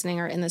people listening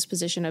are in this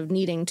position of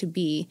needing to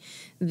be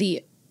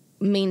the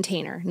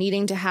maintainer,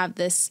 needing to have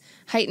this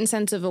heightened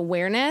sense of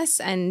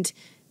awareness and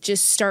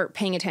just start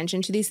paying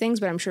attention to these things,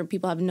 but I'm sure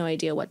people have no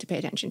idea what to pay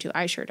attention to.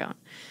 I sure don't.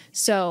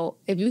 So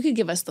if you could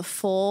give us the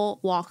full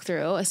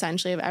walkthrough,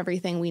 essentially, of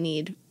everything we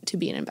need to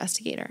be an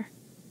investigator.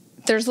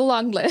 There's a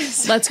long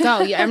list. Let's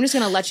go. Yeah, I'm just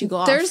going to let you go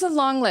off. There's a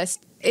long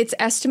list. It's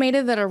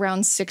estimated that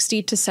around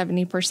 60 to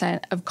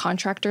 70% of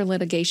contractor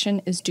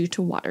litigation is due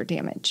to water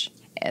damage.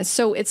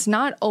 So it's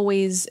not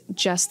always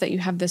just that you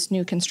have this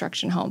new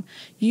construction home.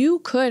 You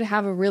could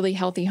have a really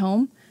healthy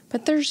home,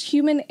 but there's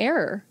human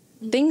error.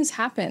 Things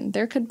happen.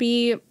 There could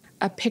be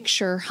a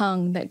picture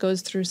hung that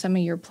goes through some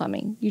of your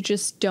plumbing. You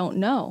just don't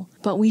know.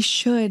 But we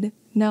should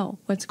know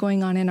what's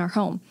going on in our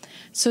home.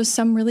 So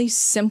some really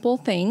simple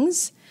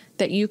things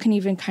that you can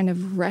even kind of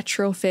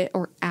retrofit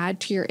or add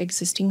to your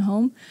existing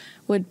home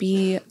would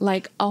be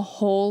like a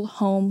whole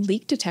home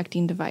leak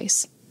detecting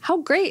device. How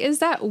great is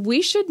that?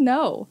 We should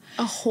know.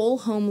 A whole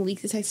home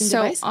leak detecting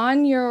device? So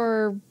on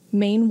your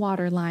main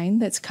water line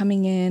that's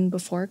coming in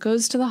before it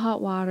goes to the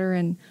hot water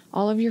and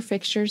all of your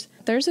fixtures,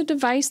 there's a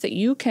device that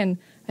you can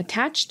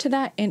attach to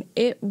that, and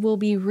it will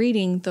be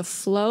reading the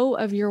flow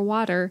of your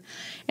water,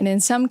 and in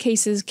some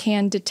cases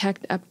can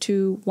detect up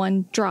to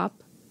 1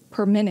 drop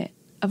per minute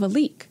of a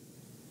leak.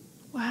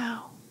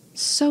 Wow.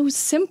 So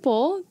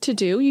simple to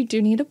do. You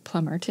do need a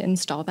plumber to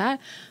install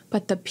that,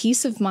 but the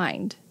peace of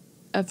mind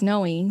of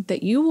knowing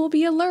that you will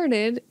be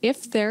alerted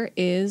if there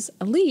is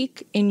a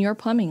leak in your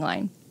plumbing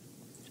line.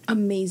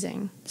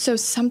 Amazing. So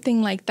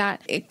something like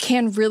that, it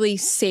can really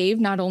save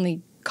not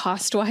only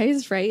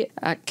cost-wise, right?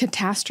 A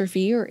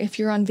catastrophe, or if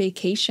you're on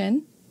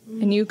vacation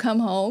and you come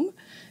home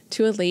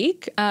to a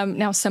leak.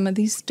 Now, some of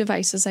these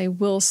devices, I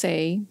will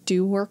say,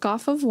 do work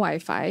off of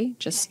Wi-Fi,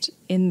 just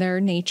in their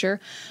nature.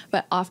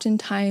 But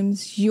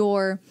oftentimes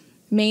your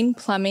main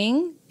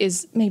plumbing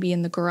is maybe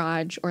in the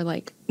garage or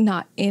like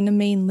not in a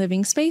main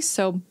living space.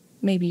 So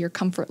maybe your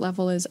comfort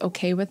level is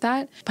okay with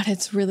that. But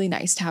it's really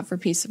nice to have for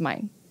peace of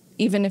mind,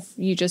 even if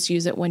you just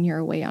use it when you're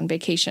away on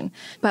vacation.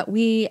 But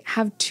we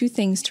have 2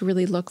 things to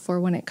really look for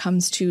when it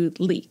comes to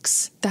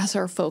leaks. That's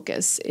our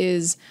focus,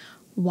 is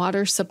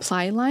water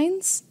supply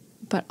lines,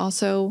 but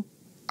also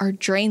our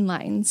drain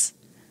lines.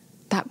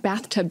 That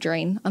bathtub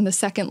drain on the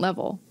 2nd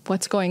level,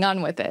 what's going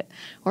on with it?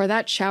 Or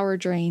that shower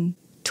drain.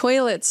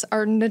 Toilets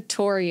are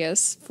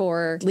notorious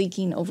for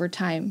leaking over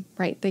time,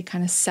 right? They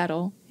kind of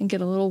settle and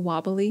get a little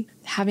wobbly.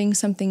 Having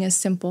something as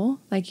simple,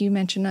 like you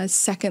mentioned, a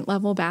 2nd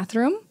level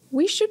bathroom,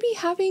 we should be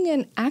having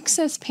an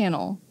access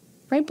panel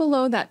right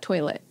below that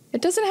toilet.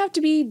 It doesn't have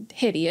to be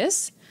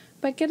hideous,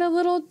 but get a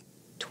little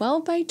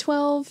 12 by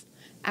 12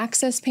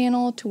 access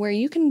panel to where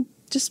you can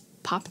just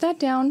pop that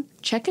down,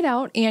 check it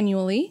out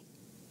annually.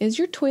 Is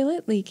your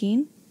toilet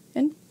leaking?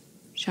 And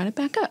shut it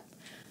back up.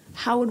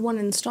 How would one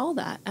install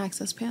that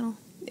access panel?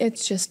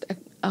 It's just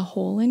a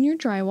hole in your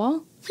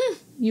drywall.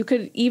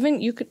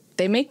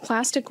 They make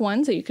plastic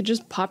ones that you could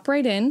just pop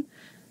right in.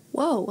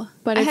 Whoa.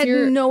 But I if had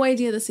you're no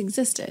idea this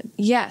existed.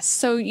 Yes.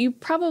 So you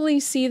probably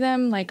see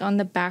them like on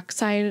the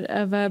backside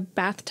of a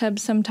bathtub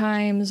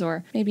sometimes,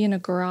 or maybe in a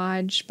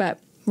garage. But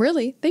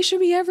really, they should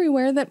be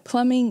everywhere that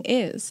plumbing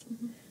is.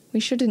 Mm-hmm. We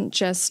shouldn't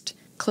just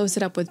close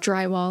it up with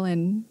drywall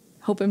and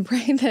hope and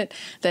pray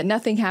that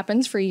nothing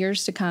happens for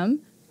years to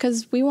come,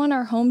 because we want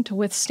our home to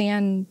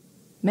withstand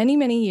many,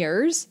 many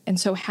years. And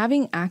so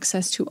having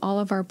access to all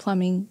of our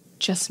plumbing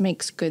just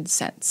makes good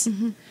sense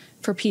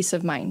for peace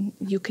of mind.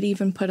 You could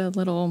even put a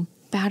little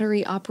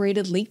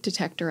battery-operated leak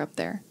detector up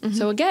there. Mm-hmm.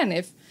 So again,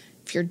 if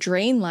your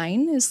drain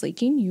line is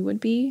leaking, you would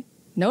be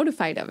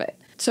notified of it.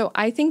 So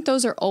I think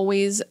those are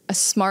always a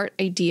smart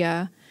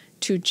idea,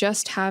 to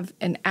just have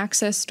an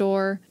access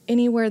door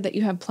anywhere that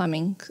you have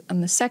plumbing.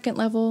 On the second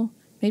level,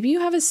 maybe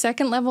you have a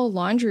second level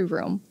laundry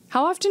room.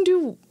 How often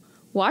do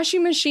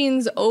washing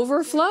machines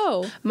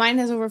overflow? Mine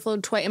has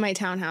overflowed twice in my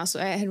townhouse.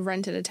 I had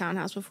rented a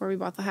townhouse before we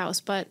bought the house,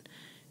 but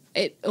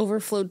it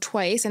overflowed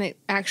twice, and it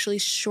actually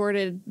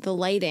shorted the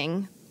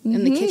lighting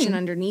in the kitchen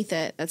underneath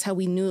it. That's how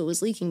we knew it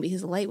was leaking,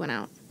 because the light went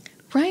out.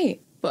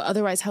 Right. But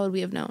otherwise, how would we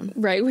have known?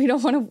 Right. We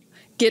don't want to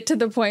get to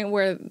the point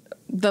where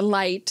the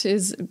light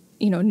is,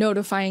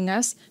 notifying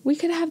us. We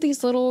could have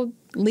these little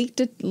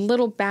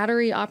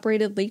battery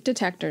operated leak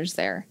detectors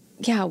there.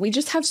 Yeah, we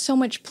just have so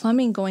much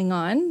plumbing going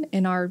on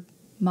in our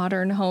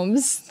modern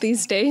homes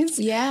these days.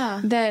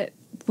 Yeah. That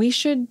we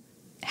should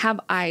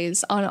have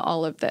eyes on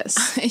all of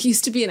this. It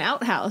used to be an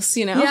outhouse,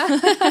 Yeah.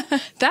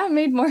 That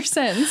made more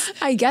sense.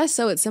 I guess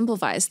so. It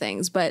simplifies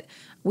things, but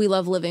we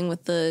love living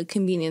with the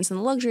convenience and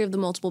the luxury of the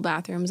multiple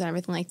bathrooms and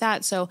everything like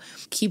that. So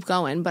keep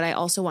going. But I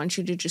also want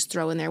you to just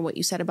throw in there what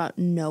you said about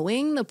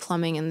knowing the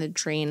plumbing and the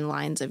drain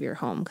lines of your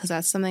home, because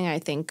that's something I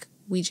think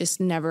we just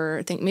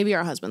never think. Maybe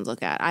our husbands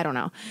look at. I don't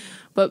know.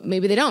 But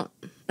maybe they don't.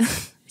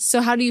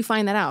 So how do you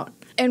find that out?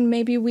 And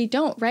maybe we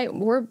don't, right?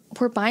 We're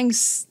buying,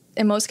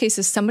 in most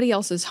cases, somebody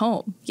else's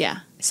home. Yeah.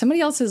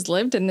 Somebody else has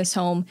lived in this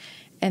home,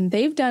 and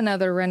they've done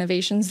other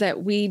renovations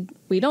that we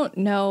don't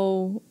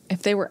know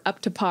if they were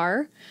up to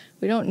par.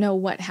 We don't know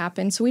what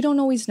happened, so we don't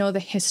always know the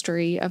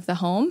history of the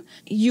home.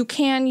 You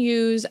can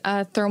use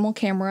a thermal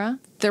camera.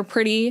 They're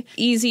pretty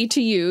easy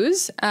to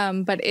use,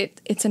 but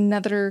it's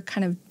another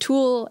kind of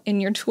tool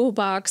in your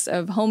toolbox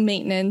of home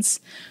maintenance,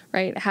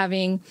 right?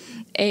 Having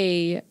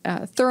a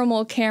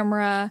thermal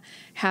camera,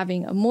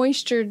 having a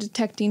moisture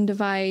detecting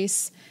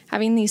device,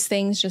 having these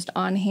things just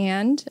on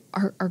hand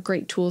are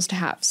great tools to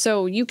have.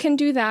 So you can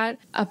do that.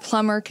 A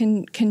plumber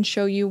can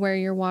show you where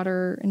your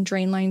water and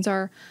drain lines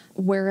are.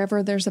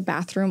 Wherever there's a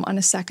bathroom on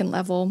a second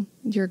level,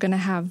 you're going to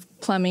have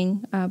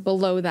plumbing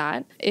below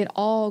that. It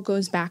all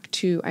goes back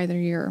to either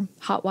your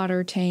hot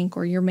water tank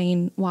or your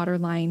main water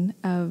line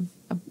of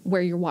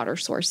where your water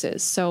source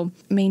is. So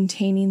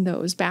maintaining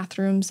those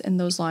bathrooms and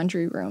those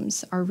laundry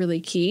rooms are really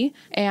key.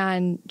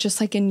 And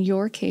just like in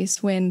your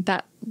case, when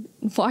that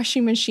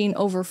washing machine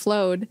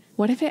overflowed,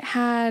 what if it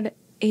had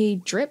a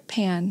drip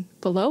pan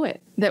below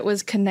it that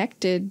was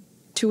connected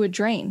to a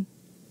drain?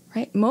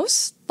 Right?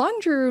 Most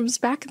laundry rooms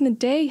back in the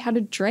day had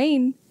a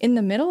drain in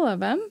the middle of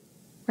them,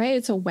 right?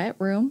 It's a wet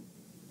room.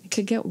 It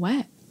could get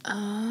wet.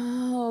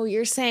 Oh,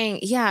 you're saying,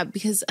 yeah,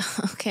 because,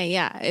 okay,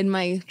 yeah. In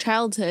my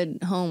childhood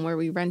home where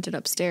we rented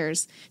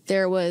upstairs,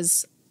 there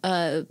was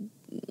a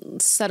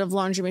set of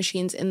laundry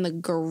machines in the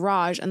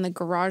garage, and the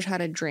garage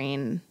had a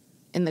drain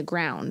in the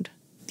ground.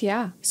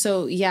 Yeah.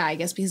 So, yeah, I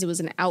guess because it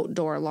was an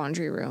outdoor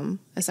laundry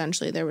room,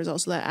 essentially, there was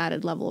also that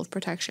added level of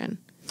protection.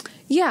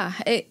 Yeah,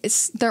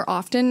 they're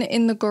often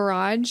in the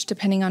garage,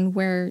 depending on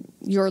where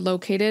you're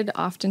located.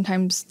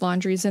 Oftentimes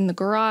laundry's in the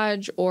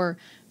garage or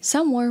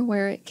somewhere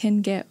where it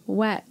can get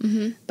wet.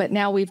 Mm-hmm. But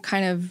now we've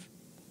kind of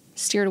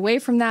steered away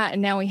from that,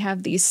 and now we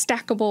have these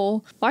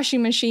stackable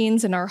washing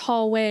machines in our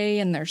hallway,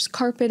 and there's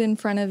carpet in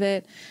front of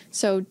it.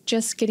 So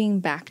just getting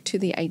back to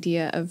the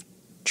idea of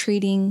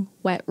treating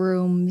wet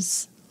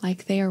rooms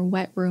like they are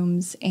wet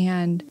rooms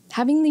and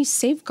having these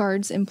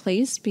safeguards in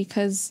place,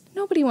 because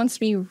nobody wants to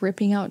be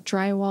ripping out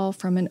drywall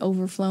from an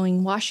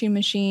overflowing washing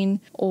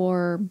machine,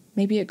 or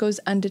maybe it goes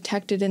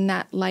undetected and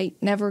that light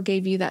never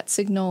gave you that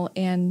signal,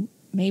 and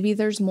maybe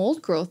there's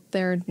mold growth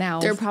there now.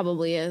 There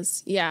probably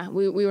is. Yeah,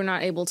 we were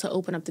not able to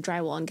open up the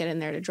drywall and get in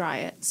there to dry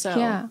it. So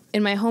yeah.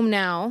 In my home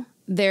now,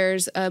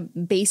 there's a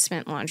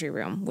basement laundry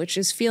room, which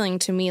is feeling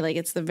to me like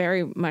it's the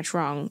very much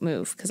wrong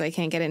move because I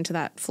can't get into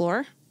that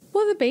floor.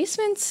 Well, the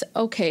basement's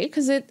okay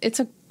because it's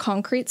a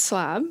concrete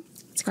slab.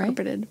 It's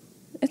carpeted.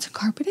 Right? It's a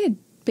carpeted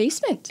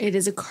basement. It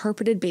is a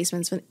carpeted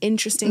basement. It's an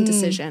interesting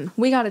decision.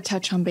 We got to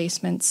touch on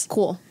basements.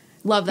 Cool.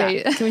 Love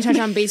that. Can we touch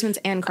on basements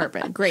and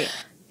carpet? Great.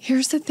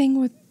 Here's the thing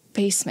with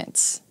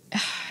basements.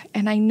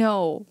 and I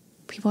know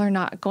people are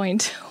not going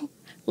to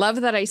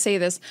love that I say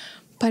this,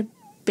 but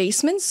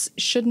basements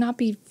should not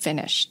be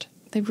finished.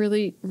 They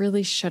really,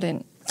 really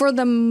shouldn't. For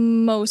the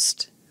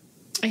most,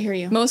 I hear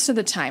you. Most of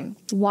the time,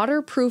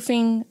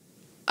 waterproofing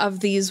of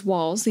these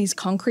walls, these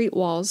concrete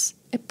walls,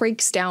 it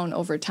breaks down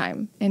over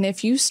time. And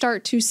if you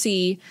start to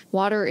see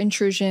water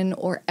intrusion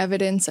or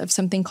evidence of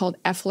something called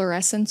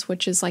efflorescence,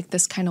 which is like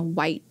this kind of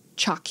white,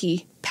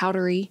 chalky,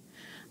 powdery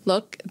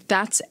look,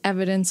 that's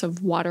evidence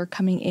of water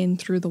coming in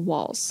through the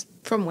walls.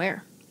 From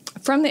where?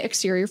 From the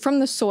exterior, from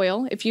the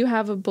soil. If you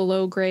have a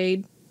below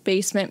grade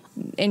basement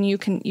and you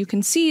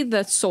can see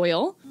the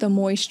soil, the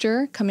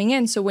moisture coming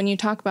in. So when you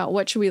talk about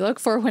what should we look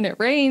for when it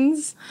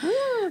rains,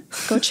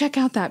 go check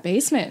out that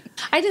basement.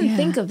 I didn't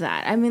think of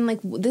that. I mean, like,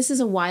 this is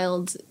a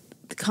wild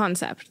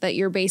concept that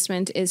your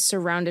basement is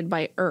surrounded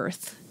by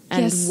earth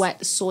and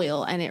wet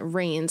soil, and it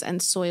rains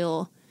and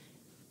soil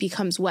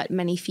becomes wet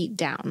many feet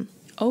down.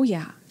 Oh,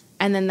 yeah.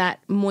 And then that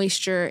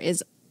moisture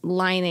is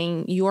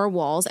lining your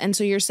walls. And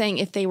so you're saying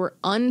if they were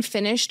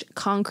unfinished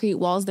concrete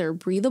walls, they're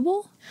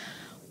breathable?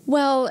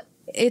 Well,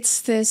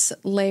 it's this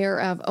layer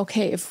of,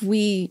 okay, if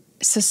we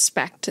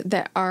suspect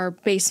that our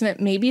basement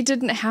maybe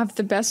didn't have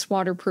the best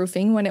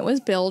waterproofing when it was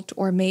built,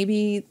 or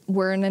maybe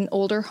we're in an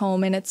older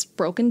home and it's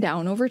broken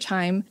down over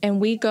time,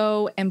 and we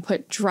go and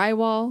put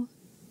drywall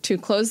to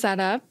close that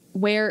up,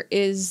 where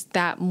is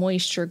that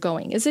moisture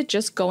going? Is it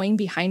just going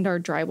behind our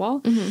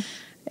drywall? Mm-hmm.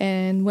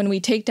 And when we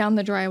take down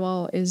the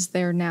drywall, is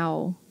there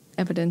now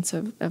evidence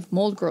of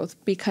mold growth?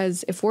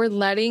 Because if we're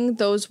letting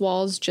those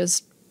walls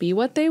just be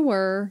what they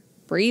were,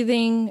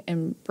 breathing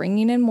and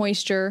bringing in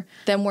moisture,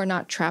 then we're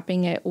not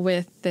trapping it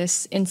with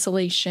this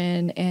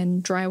insulation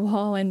and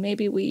drywall, and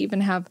maybe we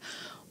even have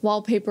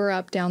wallpaper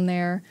up down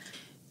there.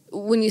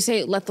 When you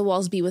say let the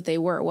walls be what they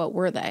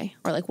were they?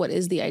 Or like, what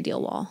is the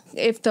ideal wall?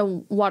 If the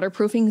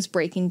waterproofing is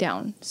breaking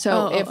down.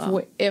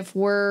 So if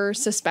we're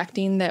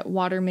suspecting that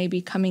water may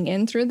be coming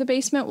in through the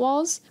basement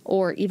walls,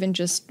 or even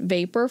just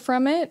vapor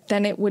from it,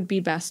 then it would be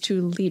best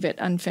to leave it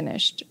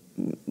unfinished,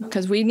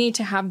 because we need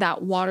to have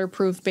that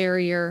waterproof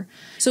barrier.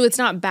 So it's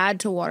not bad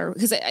to water,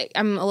 because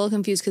I'm a little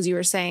confused, because you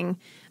were saying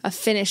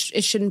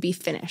it shouldn't be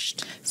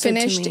finished.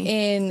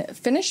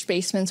 Finished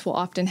basements will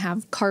often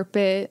have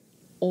carpet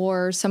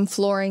or some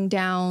flooring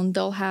down.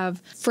 They'll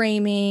have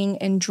framing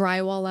and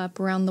drywall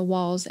up around the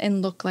walls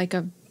and look like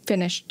a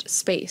finished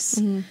space.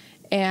 Mm-hmm.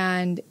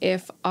 And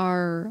if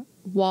our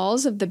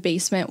walls of the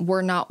basement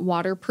were not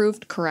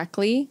waterproofed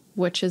correctly,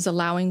 which is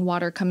allowing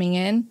water coming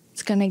in,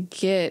 it's going to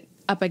get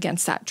up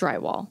against that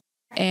drywall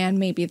and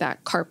maybe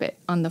that carpet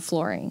on the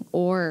flooring,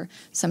 or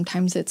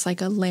sometimes it's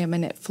like a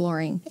laminate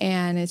flooring,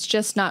 and it's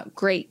just not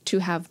great to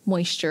have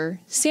moisture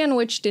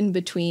sandwiched in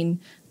between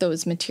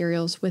those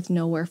materials with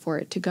nowhere for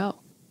it to go.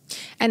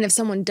 And if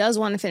someone does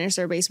want to finish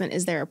their basement,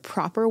 is there a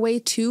proper way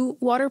to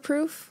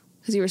waterproof?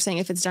 Because you were saying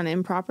if it's done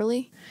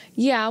improperly?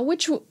 Yeah,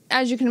 which,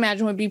 as you can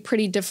imagine, would be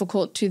pretty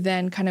difficult to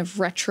then kind of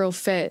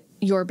retrofit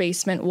your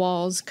basement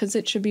walls, because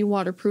it should be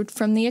waterproofed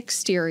from the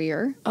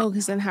exterior. Oh,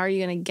 because then how are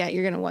you going to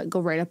you're going to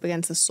go right up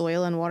against the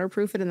soil and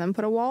waterproof it and then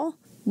put a wall?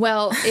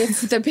 Well,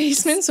 if the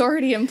basement's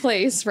already in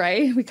place,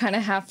 right, we kind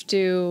of have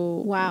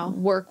to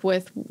work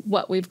with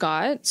what we've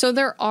got. So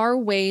there are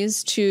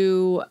ways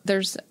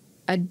there's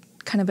a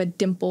kind of a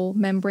dimple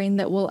membrane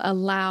that will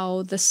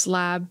allow the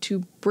slab to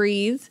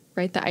breathe,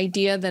 right? The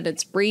idea that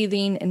it's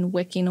breathing and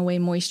wicking away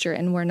moisture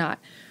and we're not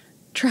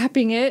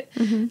trapping it.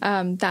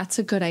 Mm-hmm. That's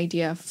a good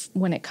idea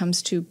when it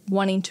comes to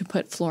wanting to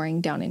put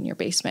flooring down in your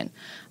basement.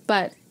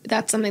 But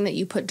that's something that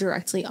you put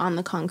directly on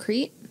the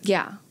concrete?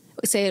 Yeah.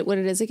 Say what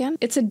it is again?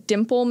 It's a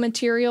dimple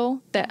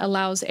material that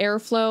allows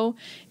airflow.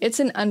 It's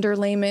an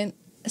underlayment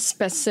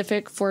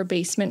specific for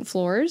basement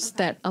floors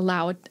that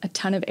allow a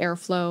ton of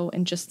airflow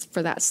and just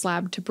for that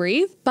slab to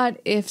breathe.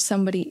 But if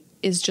somebody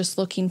is just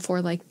looking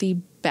for like the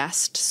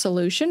best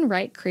solution,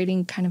 right,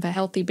 creating kind of a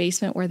healthy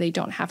basement where they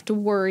don't have to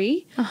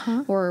worry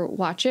or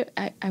watch it,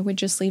 I would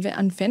just leave it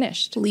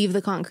unfinished. Leave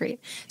the concrete.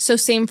 So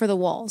same for the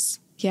walls.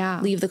 Yeah.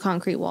 Leave the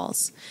concrete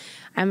walls.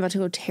 I'm about to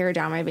go tear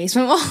down my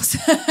basement walls.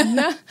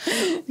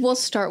 We'll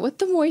start with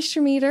the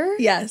moisture meter.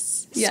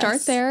 Yes.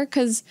 Start there,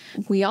 because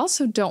we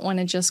also don't want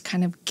to just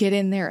kind of get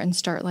in there and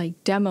start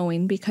like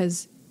demoing,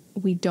 because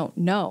we don't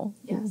know.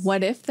 Yes.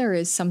 What if there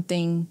is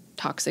something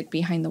toxic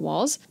behind the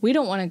walls? We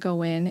don't want to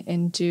go in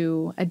and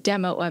do a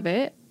demo of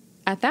it.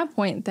 At that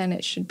point, then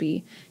it should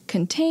be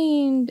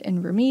contained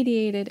and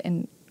remediated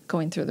and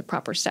going through the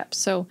proper steps.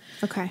 So,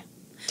 okay.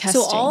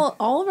 Testing. So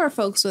all of our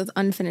folks with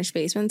unfinished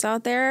basements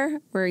out there,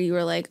 where you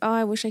were like, oh,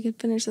 I wish I could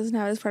finish this and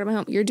have it as part of my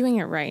home, you're doing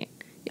it right.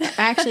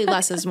 Actually,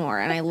 less is more,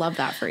 and I love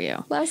that for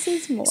you. Less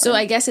is more. So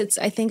I guess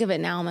I think of it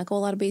now, I'm like, oh, a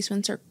lot of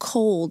basements are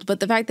cold, but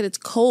the fact that it's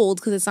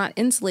cold because it's not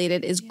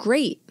insulated is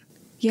great.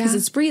 Yeah. Because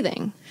it's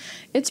breathing.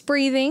 It's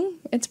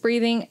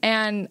breathing,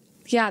 and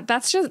yeah,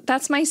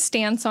 that's my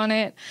stance on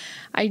it.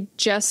 I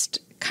just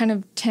kind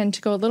of tend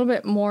to go a little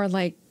bit more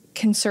like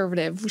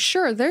conservative.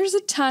 Sure, there's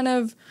a ton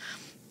of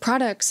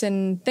products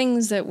and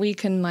things that we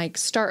can like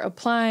start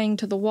applying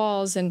to the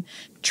walls and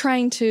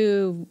trying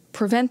to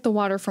prevent the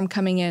water from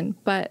coming in.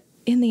 But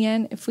in the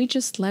end, if we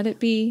just let it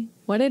be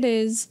what it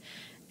is,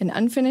 an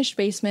unfinished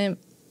basement,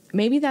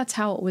 maybe that's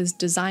how it was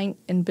designed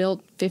and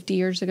built 50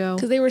 years ago.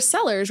 Because they were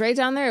cellars right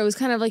down there. It was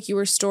kind of like you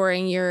were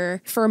storing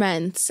your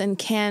ferments and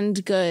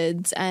canned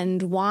goods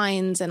and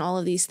wines and all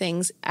of these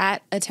things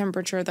at a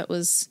temperature that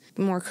was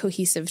more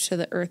cohesive to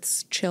the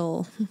Earth's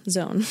chill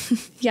zone.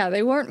 Yeah,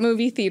 they weren't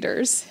movie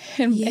theaters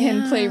and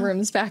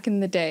playrooms back in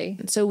the day.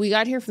 So we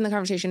got here from the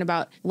conversation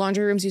about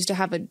laundry rooms used to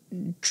have a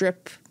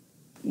drip.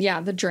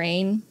 Yeah, the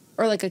drain.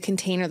 Or like a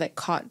container that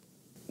caught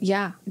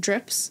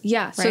drips.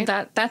 Yeah, right?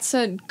 So that's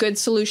a good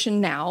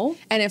solution now.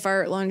 And if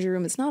our laundry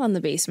room is not on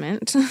the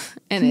basement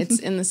and it's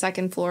in the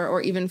second floor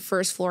or even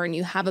first floor and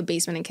you have a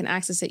basement and can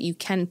access it, you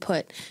can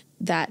put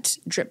that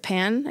drip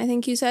pan, I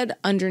think you said,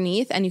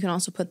 underneath. And you can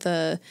also put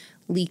the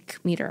leak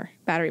meter,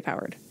 battery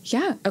powered.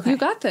 Yeah. Okay. You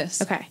got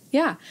this. Okay.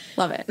 Yeah.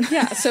 Love it.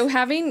 Yeah. So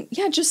having,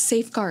 just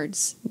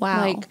safeguards.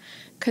 Wow. Like,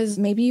 because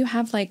maybe you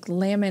have like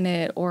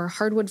laminate or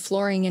hardwood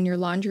flooring in your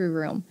laundry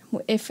room.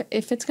 If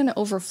it's going to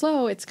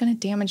overflow, it's going to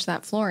damage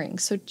that flooring.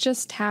 So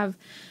just have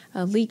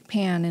a leak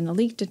pan and a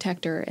leak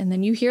detector, and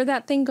then you hear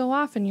that thing go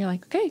off, and you're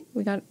like, okay,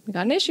 we got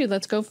an issue.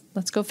 Let's go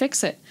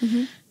fix it.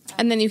 Mm-hmm.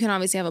 And then you can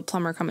obviously have a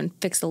plumber come and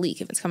fix the leak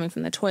if it's coming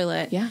from the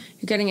toilet. Yeah.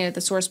 You're getting it at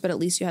the source, but at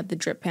least you had the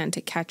drip pan to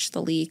catch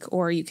the leak,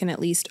 or you can at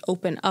least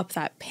open up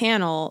that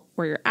panel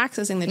where you're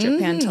accessing the drip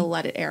pan to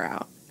let it air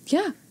out.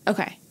 Yeah.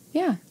 Okay.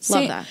 Yeah.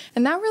 Love that.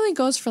 And that really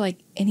goes for like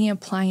any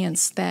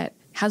appliance that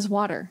has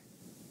water.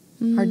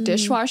 Our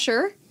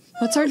dishwasher.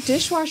 What's our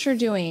dishwasher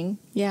doing?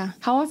 Yeah.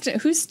 How often,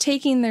 who's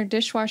taking their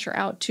dishwasher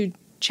out to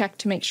check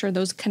to make sure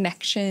those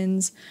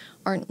connections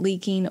aren't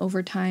leaking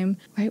over time,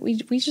 right?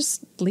 We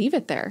just leave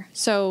it there.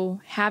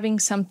 So having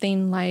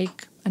something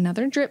like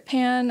another drip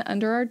pan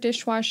under our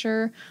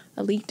dishwasher,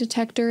 a leak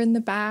detector in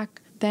the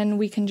back, then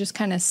we can just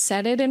kind of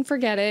set it and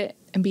forget it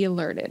and be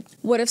alerted.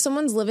 What if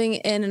someone's living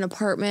in an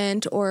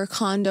apartment or a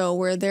condo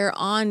where they're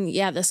on,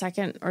 the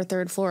second or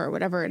third floor or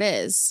whatever it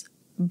is,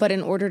 but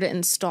in order to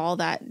install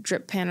that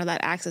drip pan or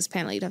that access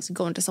panel, you'd have to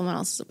go into someone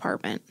else's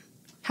apartment?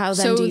 How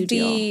then do you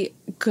deal? So the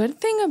good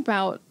thing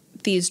about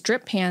these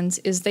drip pans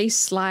is they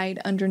slide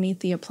underneath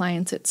the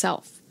appliance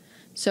itself.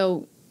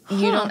 So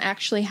you don't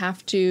actually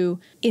have to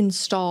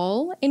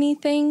install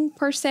anything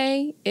per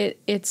se.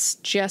 It's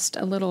just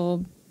a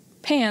little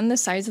pan the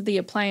size of the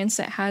appliance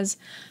that has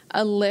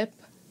a lip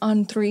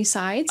on 3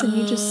 sides, and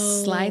you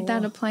just slide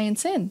that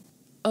appliance in.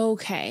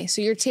 Okay,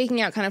 so you're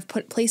taking out, kind of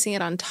placing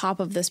it on top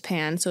of this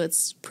pan, so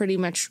it's pretty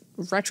much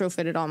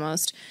retrofitted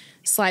almost,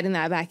 sliding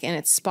that back in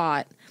its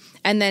spot.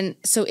 And then,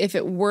 so if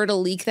it were to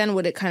leak, then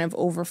would it kind of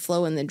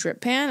overflow in the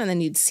drip pan, and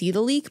then you'd see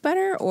the leak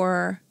better,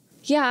 or?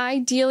 Yeah,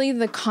 ideally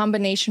the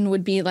combination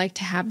would be like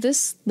to have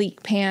this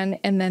leak pan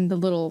and then the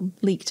little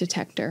leak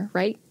detector,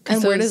 right?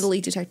 And where does the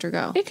leak detector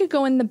go? It could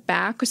go in the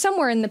back or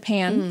somewhere in the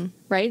pan,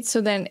 right? So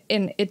then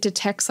it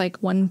detects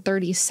like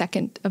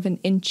 1/32 of an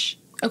inch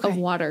of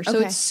water.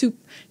 So it's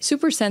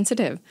super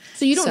sensitive.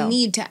 So you don't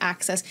need to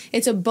access.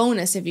 It's a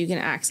bonus if you can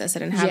access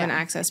it and have an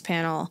access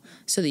panel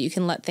so that you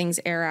can let things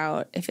air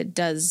out if it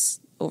does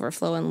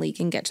overflow and leak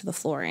and get to the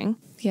flooring.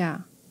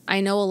 Yeah.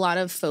 I know a lot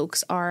of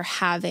folks are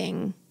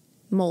having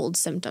mold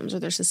symptoms, or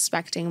they're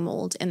suspecting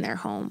mold in their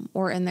home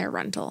or in their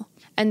rental.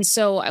 And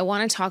so I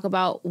want to talk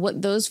about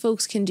what those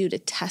folks can do to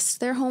test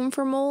their home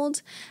for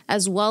mold,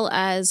 as well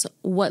as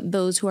what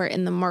those who are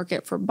in the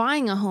market for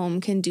buying a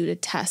home can do to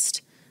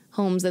test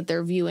homes that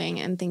they're viewing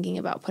and thinking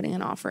about putting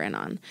an offer in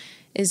on.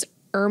 Is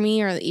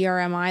ERMI or the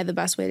ERMI the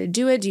best way to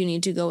do it? Do you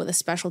need to go with a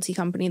specialty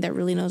company that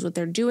really knows what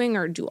they're doing,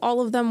 or do all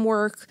of them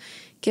work?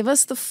 Give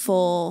us the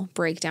full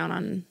breakdown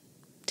on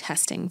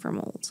testing for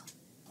mold.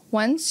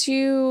 Once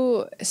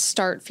you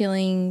start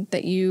feeling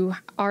that you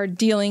are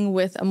dealing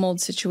with a mold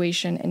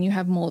situation and you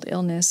have mold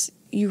illness,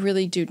 you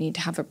really do need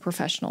to have a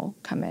professional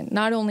come in,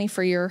 not only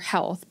for your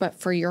health, but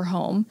for your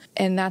home.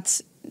 And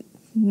that's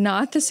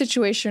not the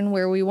situation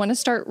where we want to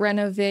start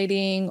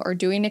renovating or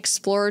doing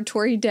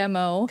exploratory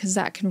demo, because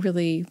that can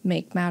really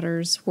make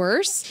matters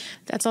worse.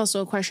 That's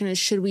also a question, is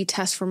should we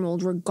test for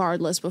mold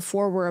regardless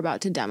before we're about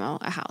to demo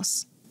a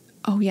house?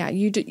 Oh, yeah.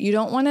 You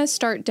don't want to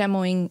start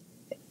demoing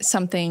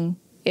something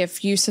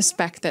if you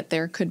suspect that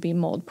there could be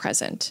mold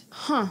present.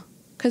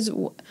 Because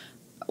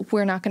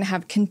we're not going to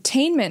have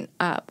containment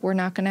up. We're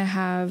not going to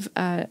have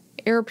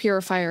air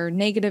purifier,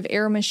 negative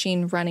air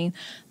machine running.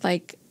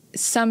 Like,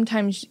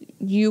 sometimes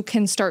you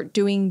can start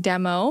doing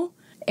demo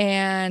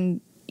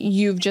and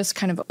you've just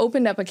kind of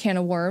opened up a can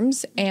of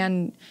worms,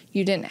 and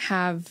you didn't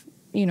have,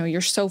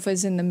 your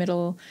sofas in the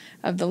middle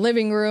of the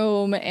living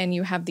room, and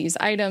you have these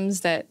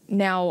items that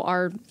now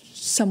are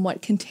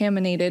somewhat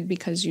contaminated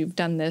because you've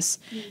done this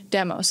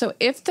demo. So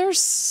if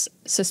there's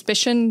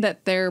suspicion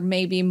that there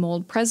may be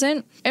mold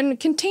present, and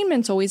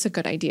containment's always a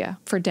good idea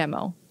for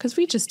demo, because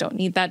we just don't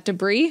need that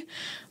debris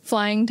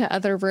flying to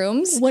other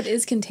rooms. What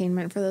is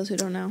containment for those who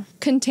don't know?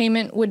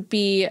 Containment would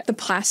be the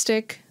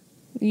plastic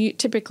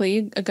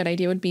Typically, a good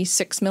idea would be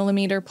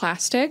 6mm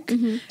plastic,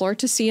 floor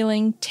to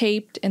ceiling,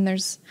 taped, and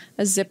there's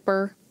a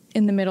zipper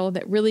in the middle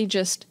that really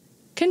just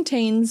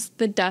contains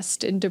the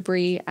dust and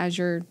debris as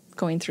you're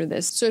going through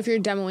this. So if you're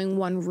demoing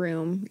one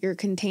room, you're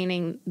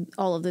containing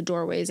all of the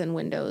doorways and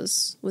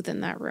windows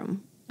within that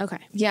room. Okay.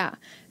 Yeah.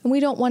 And we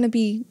don't want to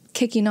be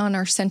kicking on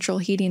our central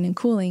heating and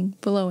cooling,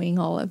 blowing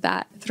all of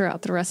that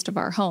throughout the rest of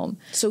our home.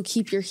 So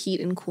keep your heat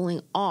and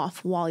cooling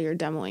off while you're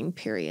demoing,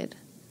 period.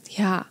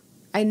 Yeah.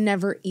 I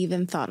never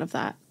even thought of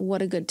that.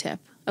 What a good tip.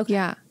 Okay.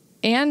 Yeah.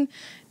 And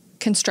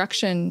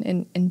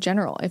construction in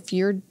general. If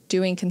you're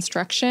doing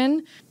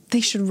construction, they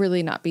should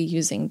really not be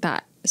using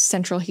that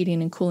central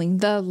heating and cooling,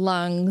 the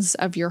lungs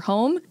of your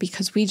home,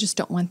 because we just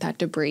don't want that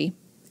debris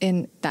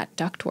in that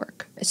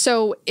ductwork.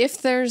 So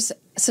if there's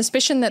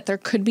suspicion that there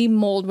could be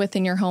mold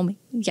within your home,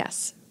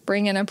 yes,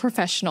 bring in a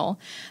professional.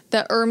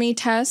 The ERMI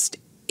test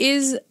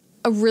is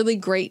a really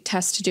great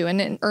test to do.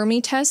 And an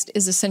ERMI test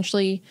is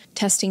essentially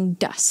testing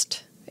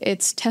dust.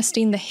 It's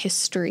testing the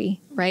history,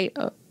 right?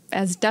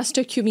 As dust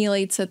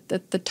accumulates at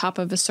the top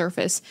of a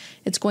surface,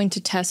 it's going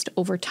to test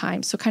over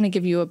time. So kind of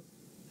give you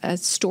a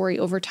story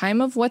over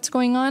time of what's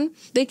going on.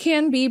 They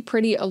can be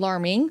pretty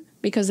alarming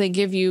because they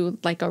give you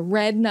like a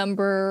red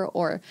number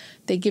or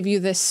they give you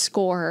this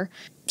score.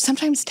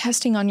 Sometimes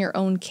testing on your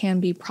own can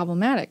be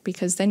problematic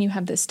because then you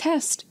have this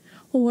test.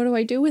 Well, what do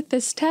I do with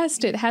this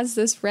test? It has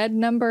this red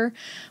number.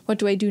 What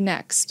do I do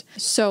next?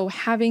 So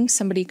having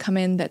somebody come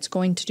in that's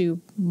going to do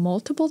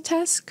multiple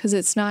tests, because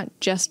it's not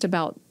just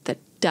about the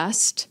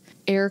dust,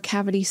 air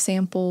cavity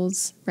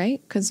samples,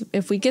 right? Because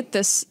if we get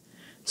this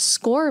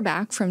score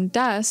back from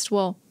dust,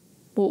 well,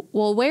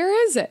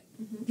 where is it?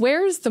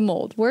 Where's the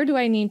mold? Where do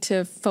I need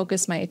to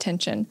focus my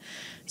attention?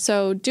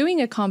 So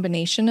doing a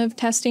combination of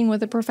testing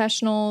with a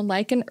professional,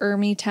 like an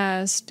ERMI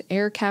test,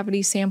 air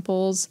cavity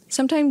samples.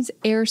 Sometimes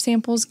air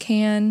samples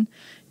can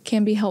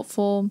be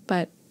helpful,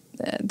 but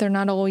they're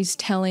not always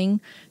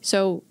telling.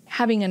 So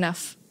having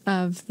enough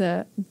of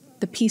the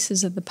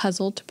pieces of the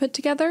puzzle to put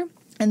together,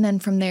 and then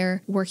from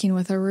there, working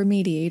with a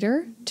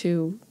remediator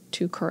to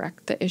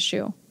correct the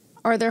issue.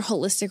 Are there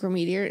holistic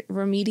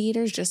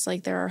remediators just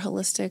like there are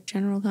holistic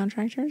general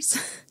contractors?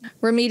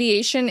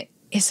 Remediation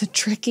is a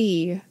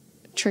tricky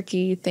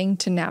thing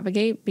to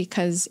navigate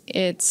because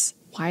it's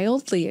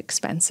wildly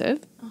expensive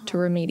to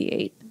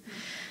remediate.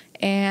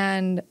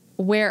 And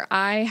where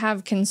I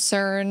have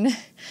concern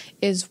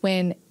is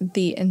when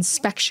the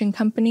inspection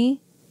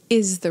company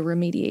is the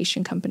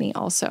remediation company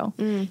also.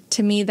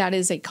 To me, that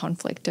is a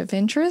conflict of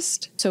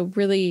interest. So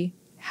really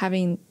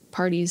having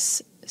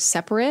parties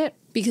separate.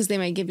 Because they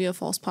might give you a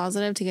false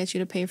positive to get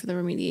you to pay for the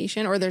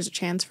remediation, or there's a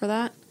chance for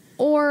that?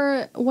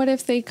 Or what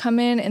if they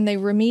come in and they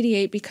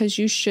remediate because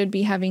you should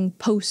be having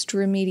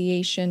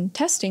post-remediation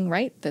testing,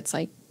 right? That's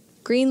like,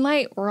 green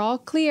light, we're all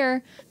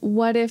clear.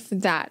 What if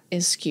that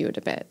is skewed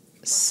a bit?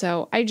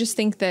 So I just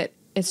think that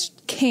it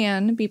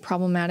can be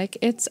problematic.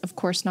 It's, of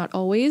course, not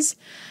always,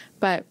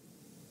 but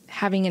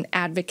having an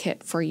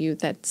advocate for you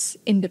that's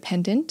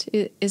independent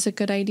is a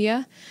good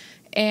idea.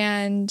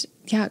 And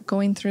yeah,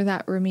 going through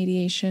that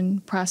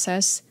remediation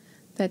process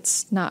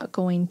that's not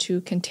going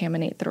to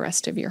contaminate the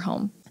rest of your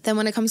home. Then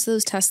when it comes to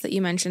those tests that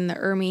you mentioned, the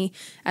ERMI,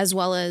 as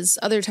well as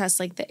other tests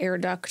like the air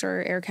duct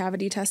or air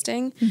cavity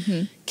testing,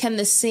 can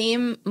the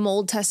same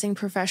mold testing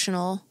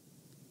professional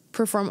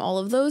perform all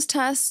of those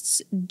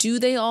tests? Do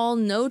they all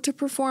know to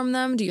perform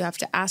them? Do you have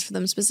to ask for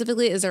them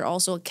specifically? Is there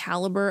also a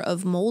caliber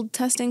of mold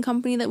testing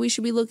company that we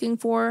should be looking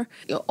for?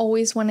 You'll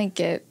always want to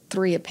get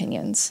 3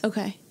 opinions.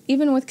 Okay.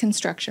 Even with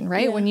construction,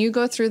 right? Yeah. When you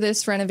go through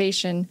this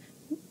renovation,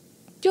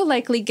 you'll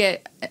likely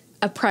get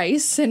a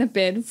price and a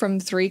bid from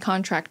 3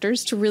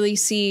 contractors to really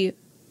see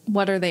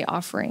what are they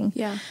offering.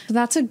 Yeah. So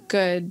that's a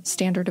good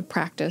standard of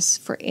practice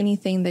for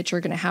anything that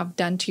you're going to have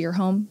done to your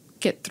home.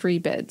 Get 3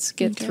 bids,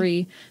 get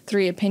three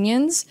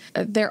opinions.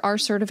 There are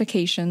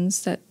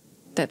certifications that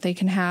they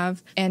can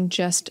have, and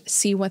just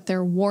see what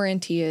their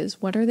warranty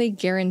is. What are they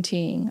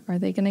guaranteeing? Are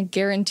they going to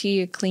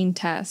guarantee a clean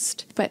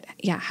test? But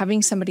yeah,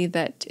 having somebody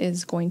that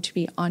is going to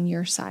be on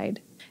your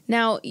side.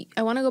 Now,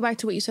 I want to go back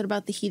to what you said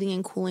about the heating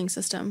and cooling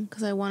system,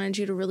 because I wanted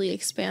you to really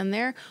expand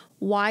there.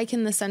 Why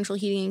can the central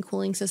heating and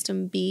cooling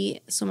system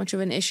be so much of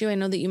an issue? I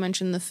know that you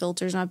mentioned the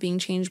filters not being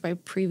changed by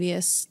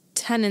previous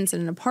tenants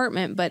in an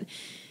apartment, but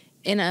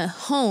in a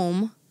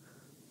home,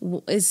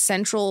 is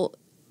central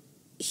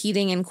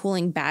heating and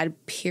cooling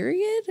bad,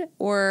 period?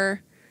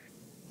 Or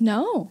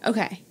no?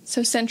 Okay.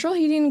 So central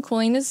heating and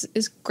cooling is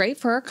great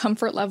for our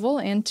comfort level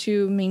and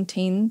to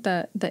maintain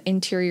the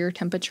interior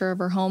temperature of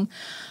our home.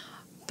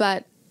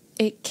 But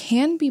it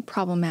can be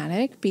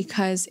problematic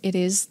because it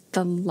is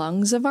the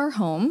lungs of our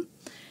home.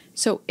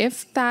 So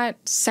if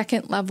that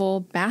second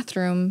level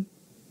bathroom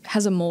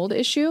has a mold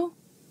issue,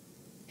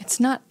 it's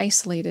not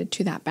isolated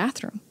to that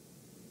bathroom.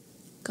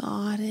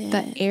 Got it.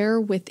 The air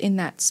within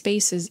that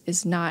space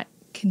is not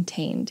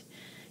contained.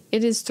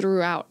 It is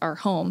throughout our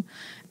home.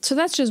 So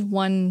that's just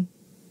one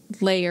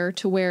layer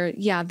to where,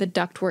 yeah, the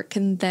ductwork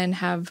can then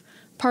have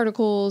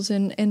particles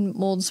and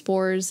mold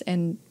spores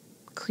and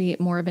create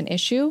more of an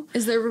issue.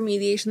 Is there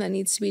remediation that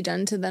needs to be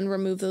done to then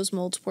remove those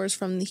mold spores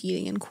from the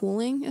heating and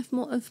cooling if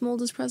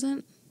mold is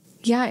present?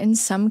 Yeah, in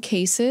some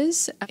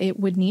cases, it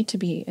would need to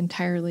be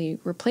entirely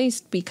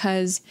replaced,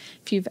 because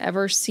if you've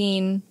ever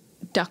seen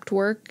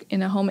ductwork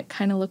in a home, it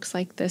kind of looks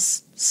like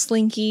this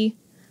slinky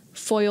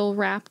foil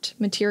wrapped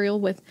material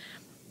with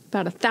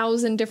about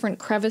 1,000 different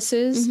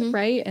crevices,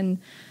 right? And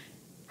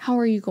how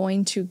are you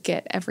going to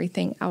get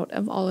everything out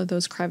of all of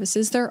those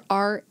crevices? There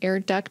are air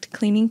duct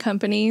cleaning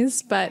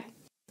companies, but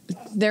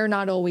they're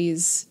not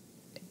always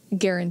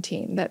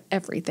guaranteeing that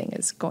everything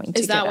is going to get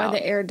out. Is that why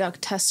the air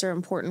duct tests are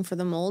important for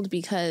the mold?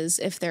 Because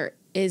if there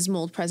is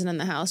mold present in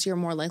the house, you're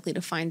more likely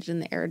to find it in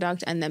the air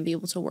duct and then be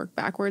able to work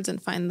backwards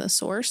and find the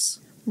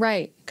source?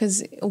 Right,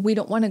 because we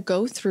don't want to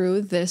go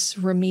through this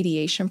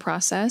remediation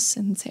process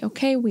and say,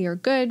 okay, we are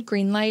good,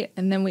 green light,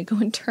 and then we go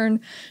and turn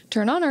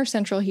on our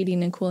central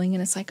heating and cooling,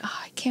 and it's like, oh,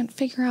 I can't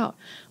figure out,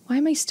 why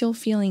am I still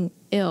feeling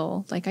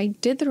ill? Like, I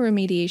did the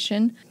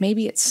remediation.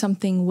 Maybe it's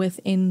something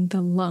within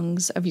the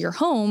lungs of your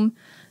home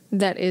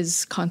that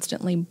is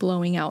constantly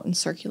blowing out and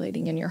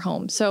circulating in your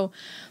home. So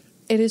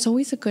it is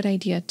always a good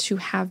idea to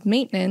have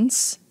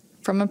maintenance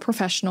from a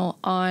professional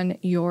on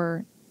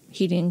your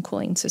heating and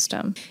cooling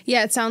system.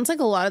 Yeah, it sounds like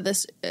a lot of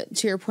this,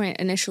 to your point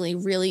initially,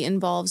 really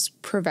involves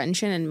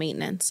prevention and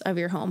maintenance of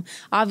your home.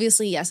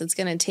 Obviously, yes, it's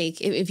going to take,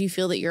 if you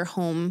feel that your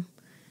home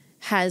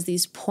has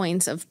these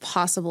points of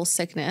possible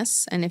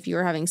sickness, and if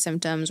you're having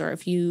symptoms, or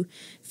if you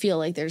feel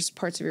like there's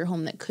parts of your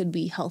home that could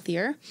be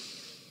healthier,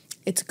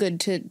 it's good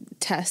to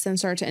test and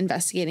start to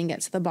investigate and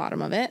get to the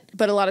bottom of it.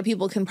 But a lot of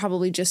people can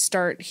probably just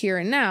start here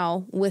and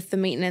now with the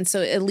maintenance,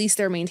 so at least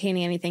they're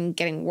maintaining anything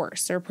getting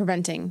worse or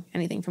preventing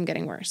anything from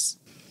getting worse.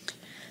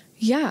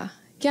 Yeah.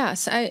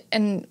 Yes.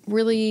 And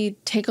really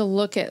take a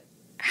look at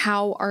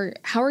how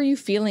are you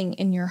feeling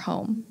in your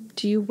home?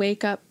 Do you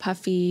wake up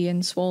puffy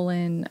and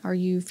swollen? Are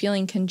you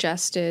feeling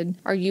congested?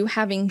 Are you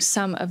having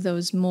some of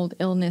those mold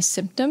illness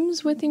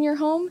symptoms within your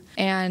home?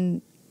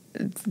 And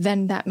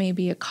then that may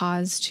be a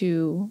cause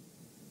to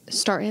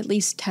start at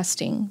least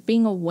testing,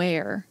 being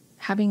aware,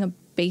 having a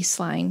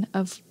baseline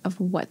of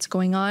what's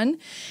going on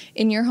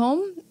in your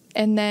home.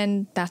 And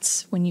then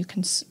that's when you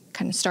can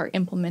kind of start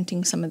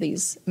implementing some of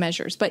these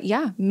measures. But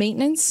yeah,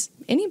 maintenance,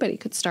 anybody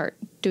could start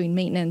doing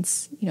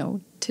maintenance,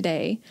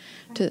 today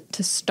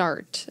to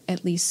start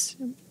at least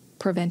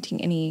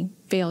preventing any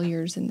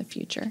failures in the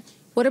future.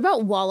 What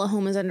about while a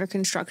home is under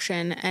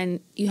construction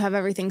and you have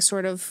everything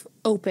sort of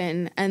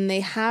open and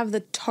they have the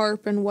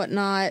tarp and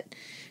whatnot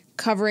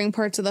covering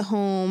parts of the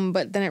home,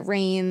 but then it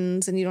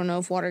rains and you don't know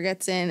if water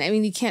gets in? I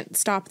mean, you can't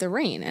stop the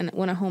rain and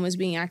when a home is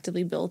being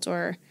actively built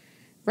or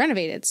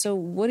renovated. So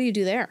what do you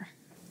do there?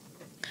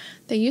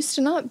 They used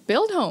to not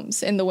build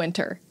homes in the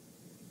winter.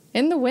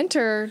 In the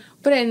winter.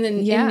 But in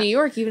New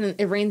York,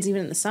 it rains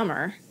even in the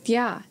summer.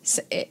 Yeah.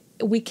 So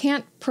we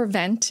can't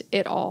prevent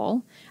it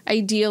all.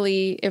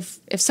 Ideally, if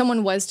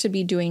someone was to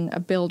be doing a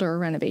build or a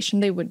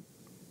renovation, they would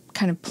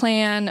kind of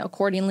plan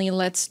accordingly.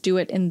 Let's do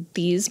it in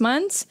these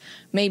months,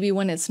 maybe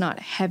when it's not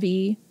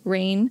heavy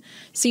rain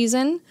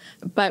season.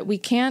 But we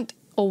can't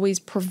always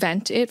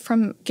prevent it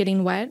from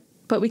getting wet,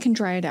 but we can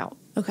dry it out.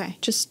 Okay.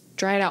 Just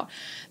dry it out.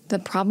 The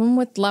problem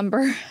with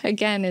lumber,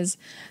 again, is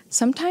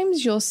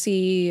sometimes you'll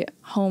see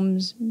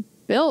homes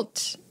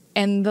built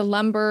and the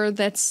lumber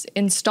that's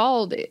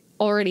installed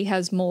already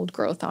has mold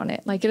growth on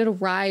it. Like, it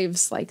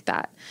arrives like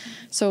that.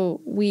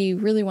 So we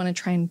really want to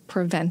try and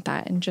prevent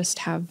that and just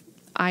have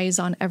eyes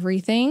on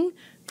everything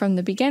from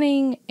the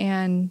beginning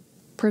and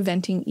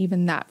preventing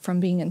even that from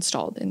being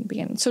installed in the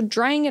beginning. So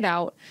drying it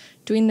out,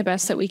 doing the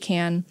best that we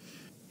can,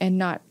 and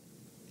not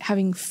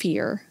having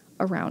fear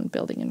around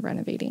building and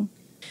renovating.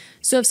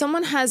 So if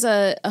someone has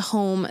a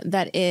home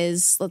that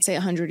is, let's say,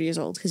 100 years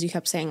old, because you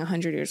kept saying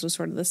 100 years was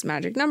sort of this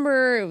magic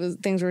number,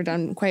 things were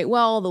done quite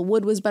well, the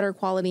wood was better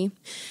quality,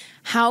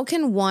 how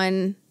can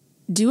one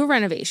do a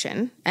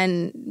renovation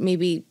and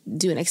maybe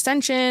do an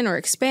extension or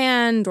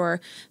expand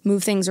or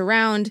move things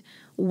around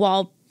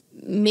while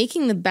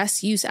making the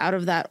best use out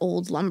of that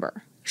old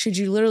lumber? Should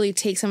you literally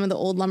take some of the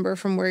old lumber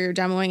from where you're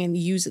demoing and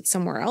use it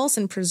somewhere else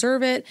and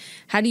preserve it?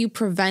 How do you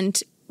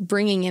prevent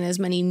bringing in as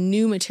many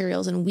new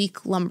materials and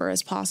weak lumber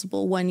as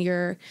possible when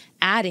you're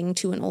adding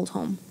to an old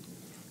home?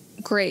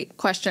 Great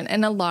question.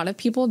 And a lot of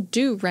people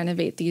do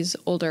renovate these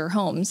older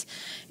homes.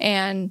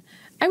 And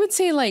I would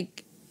say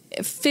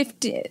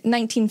 1950s,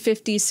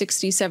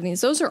 60s,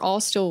 70s, those are all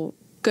still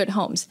good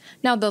homes.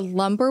 Now, the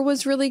lumber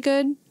was really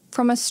good.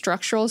 From a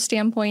structural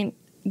standpoint,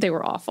 they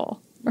were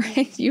awful,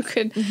 right?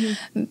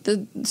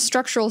 The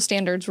structural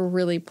standards were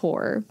really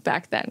poor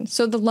back then.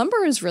 So the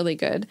lumber is really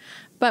good.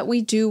 But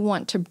we do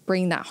want to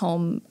bring that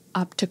home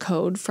up to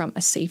code from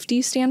a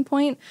safety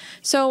standpoint.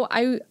 So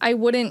I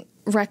wouldn't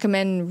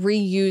recommend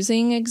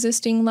reusing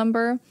existing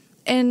lumber.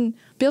 And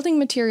building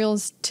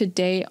materials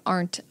today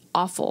aren't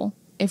awful.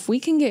 If we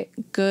can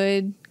get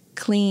good,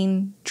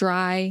 clean,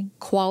 dry,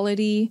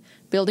 quality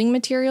building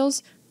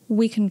materials,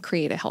 we can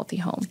create a healthy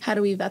home. How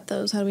do we vet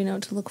those? How do we know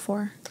what to look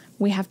for?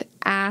 We have to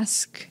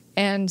ask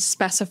and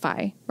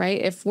specify,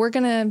 right? If we're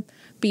going to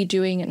be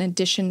doing an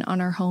addition on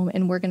our home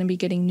and we're going to be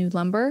getting new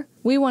lumber,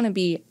 we want to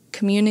be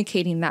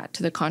communicating that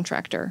to the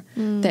contractor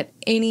that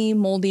any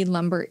moldy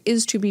lumber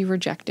is to be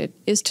rejected,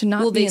 is to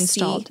not be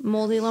installed. See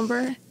moldy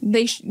lumber?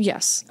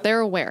 Yes, they're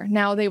aware.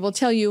 Now they will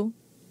tell you,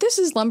 this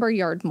is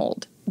lumberyard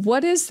mold.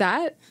 What is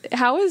that?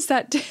 How is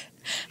that?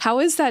 How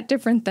is that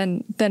different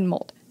than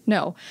mold?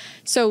 No.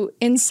 So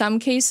in some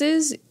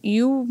cases,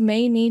 you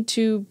may need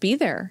to be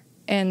there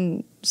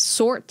and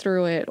sort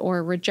through it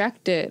or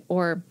reject it,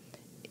 or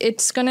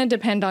it's going to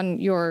depend on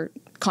your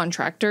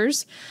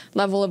contractor's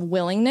level of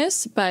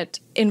willingness, but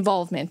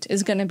involvement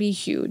is going to be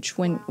huge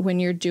when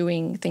you're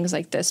doing things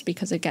like this,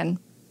 because again,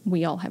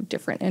 we all have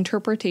different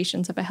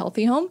interpretations of a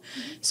healthy home.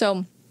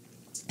 So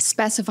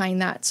specifying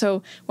that.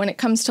 So when it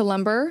comes to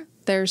lumber,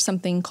 there's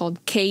something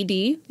called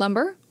KD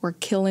lumber, or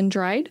kill and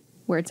dried,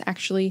 where it's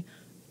actually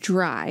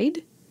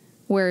dried,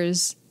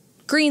 whereas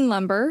green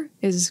lumber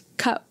is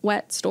cut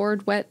wet,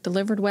 stored wet,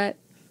 delivered wet,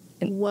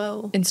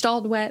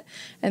 installed wet,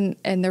 and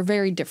they're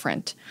very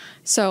different.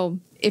 So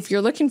if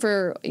you're looking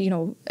for,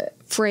 a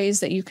phrase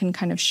that you can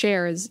kind of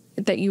share, is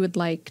that you would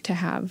like to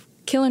have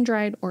kill and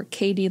dried or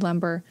KD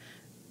lumber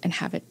and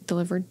have it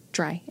delivered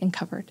dry and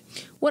covered.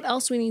 What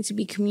else do we need to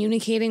be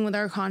communicating with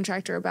our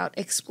contractor about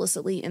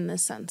explicitly in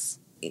this sense?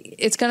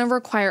 It's going to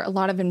require a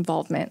lot of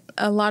involvement,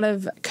 a lot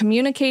of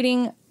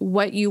communicating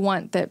what you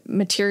want, that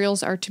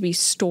materials are to be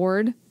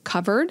stored,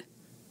 covered,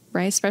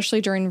 right?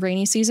 Especially during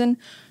rainy season.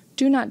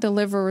 Do not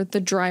deliver the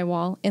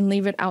drywall and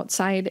leave it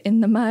outside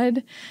in the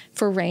mud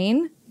for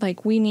rain.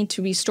 Like, we need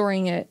to be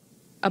storing it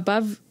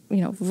above,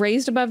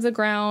 raised above the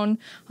ground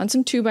on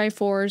some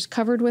 2x4s,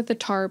 covered with a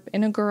tarp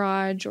in a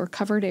garage or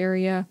covered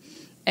area,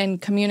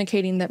 and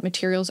communicating that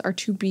materials are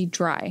to be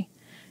dry.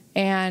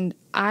 And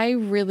I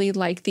really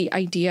like the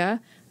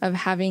idea of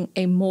having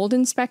a mold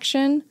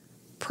inspection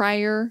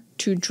prior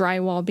to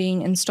drywall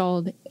being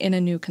installed in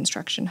a new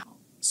construction home.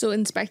 So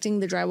inspecting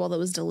the drywall that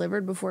was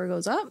delivered before it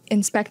goes up?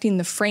 Inspecting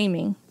the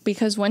framing,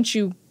 because once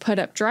you put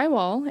up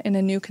drywall in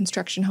a new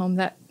construction home,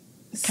 that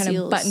kind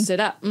of buttons it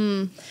up.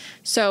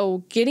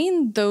 So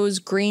getting those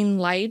green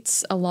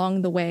lights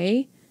along the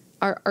way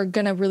are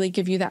going to really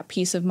give you that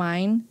peace of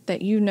mind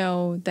that you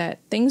know that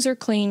things are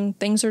clean,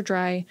 things are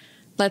dry.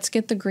 Let's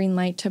get the green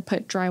light to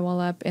put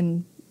drywall up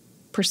and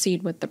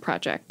proceed with the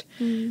project.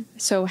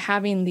 So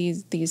having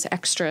these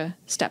extra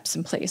steps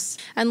in place.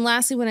 And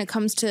lastly, when it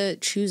comes to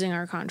choosing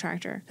our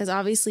contractor, because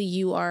obviously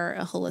you are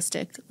a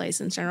holistic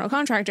licensed general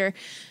contractor,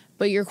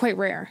 but you're quite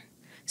rare.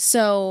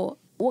 So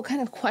what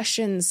kind of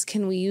questions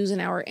can we use in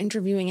our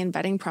interviewing and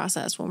vetting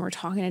process when we're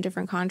talking to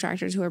different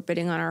contractors who are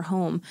bidding on our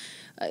home?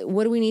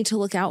 What do we need to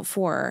look out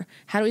for?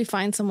 How do we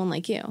find someone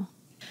like you?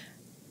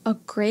 A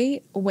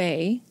great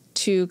way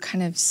to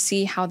kind of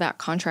see how that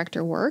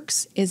contractor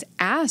works is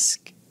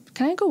ask,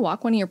 can I go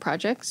walk one of your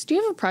projects? Do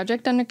you have a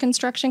project under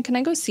construction? Can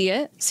I go see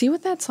it? See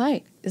what that's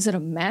like. Is it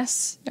a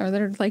mess? Are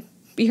there like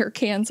beer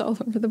cans all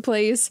over the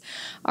place?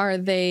 Are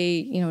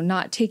they,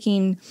 not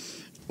taking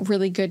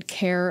really good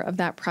care of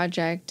that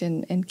project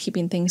and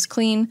keeping things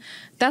clean?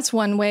 That's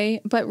one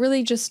way, but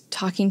really just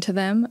talking to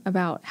them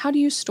about, how do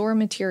you store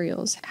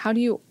materials? How do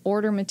you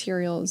order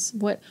materials?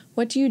 What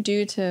do you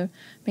do to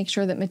make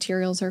sure that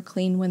materials are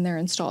clean when they're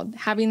installed?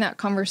 Having that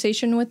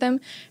conversation with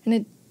them. And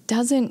it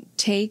doesn't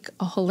take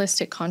a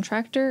holistic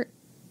contractor.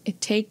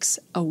 It takes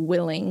a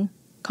willing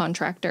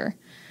contractor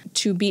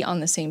to be on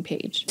the same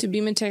page. To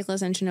be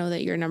meticulous and to know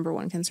that your number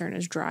one concern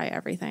is dry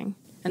everything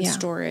and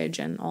storage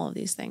and all of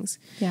these things.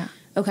 Yeah.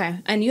 Okay.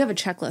 And you have a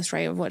checklist,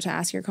 right, of what to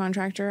ask your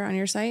contractor on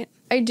your site?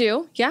 I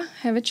do. Yeah.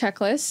 I have a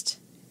checklist.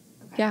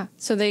 Yeah.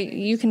 So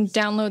you can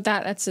download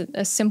that. That's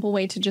a simple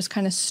way to just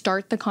kind of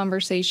start the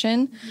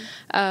conversation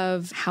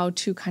of how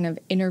to kind of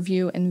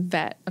interview and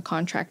vet a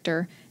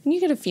contractor. And you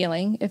get a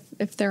feeling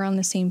if they're on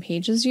the same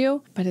page as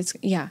you. But it's,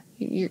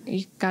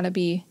 you gotta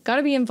be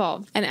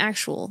involved. An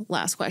actual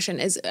last question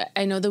is,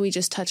 I know that we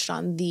just touched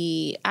on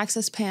the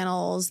access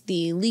panels,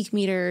 the leak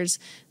meters,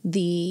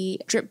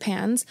 the drip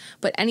pans,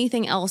 but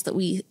anything else that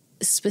we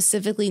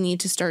specifically need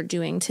to start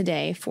doing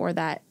today for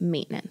that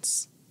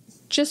maintenance?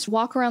 Just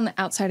walk around the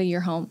outside of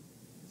your home.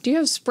 Do you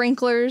have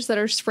sprinklers that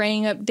are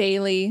spraying up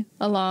daily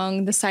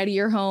along the side of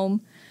your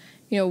home?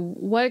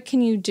 What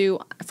can you do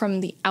from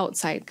the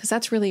outside? Because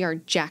that's really our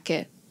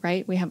jacket,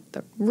 right? We have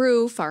the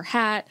roof, our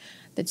hat,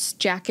 that's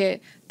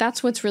jacket.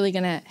 That's what's really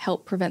going to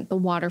help prevent the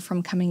water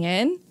from coming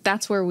in.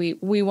 That's where we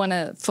want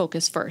to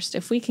focus first.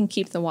 If we can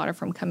keep the water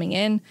from coming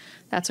in,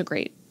 that's a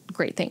great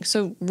thing.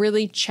 So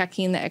really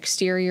checking the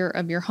exterior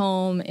of your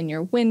home and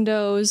your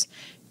windows,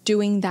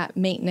 doing that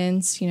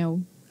maintenance, a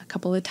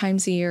couple of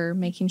times a year,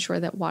 making sure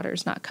that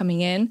water's not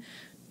coming in.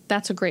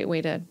 That's a great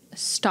way to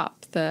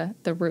stop the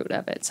root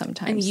of it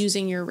sometimes. And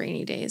using your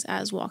rainy days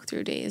as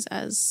walkthrough days,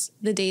 as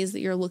the days that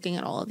you're looking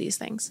at all of these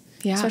things.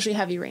 Yeah. Especially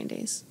heavy rain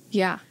days.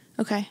 Yeah.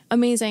 Okay.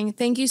 Amazing.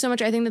 Thank you so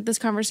much. I think that this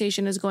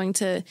conversation is going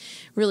to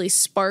really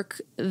spark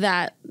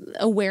that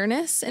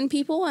awareness in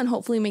people and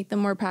hopefully make them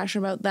more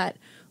passionate about that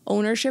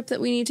ownership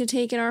that we need to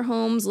take in our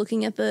homes,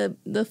 looking at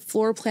the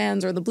floor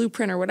plans or the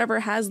blueprint or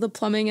whatever has the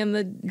plumbing and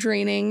the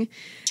draining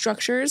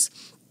structures,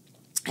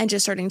 and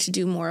just starting to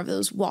do more of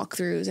those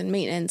walkthroughs and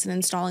maintenance and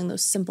installing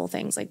those simple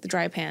things like the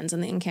dry pans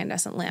and the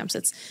incandescent lamps.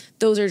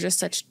 Those are just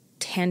such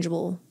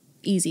tangible,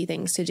 easy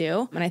things to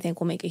do, and I think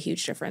will make a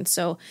huge difference.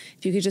 So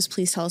if you could just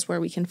please tell us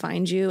where we can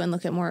find you and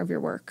look at more of your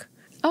work.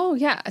 Oh,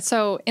 yeah.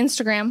 So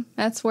Instagram,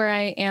 that's where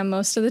I am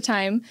most of the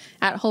time,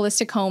 at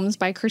Holistic Homes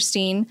by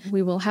Christine.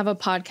 We will have a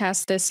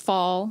podcast this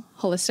fall,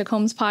 Holistic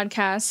Homes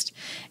Podcast.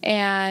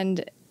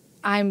 And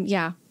I'm,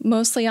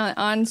 mostly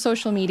on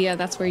social media.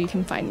 That's where you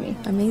can find me.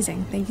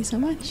 Amazing. Thank you so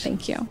much.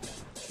 Thank you.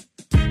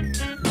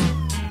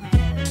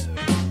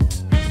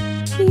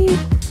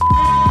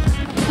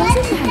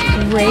 Wasn't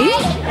that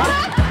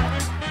great?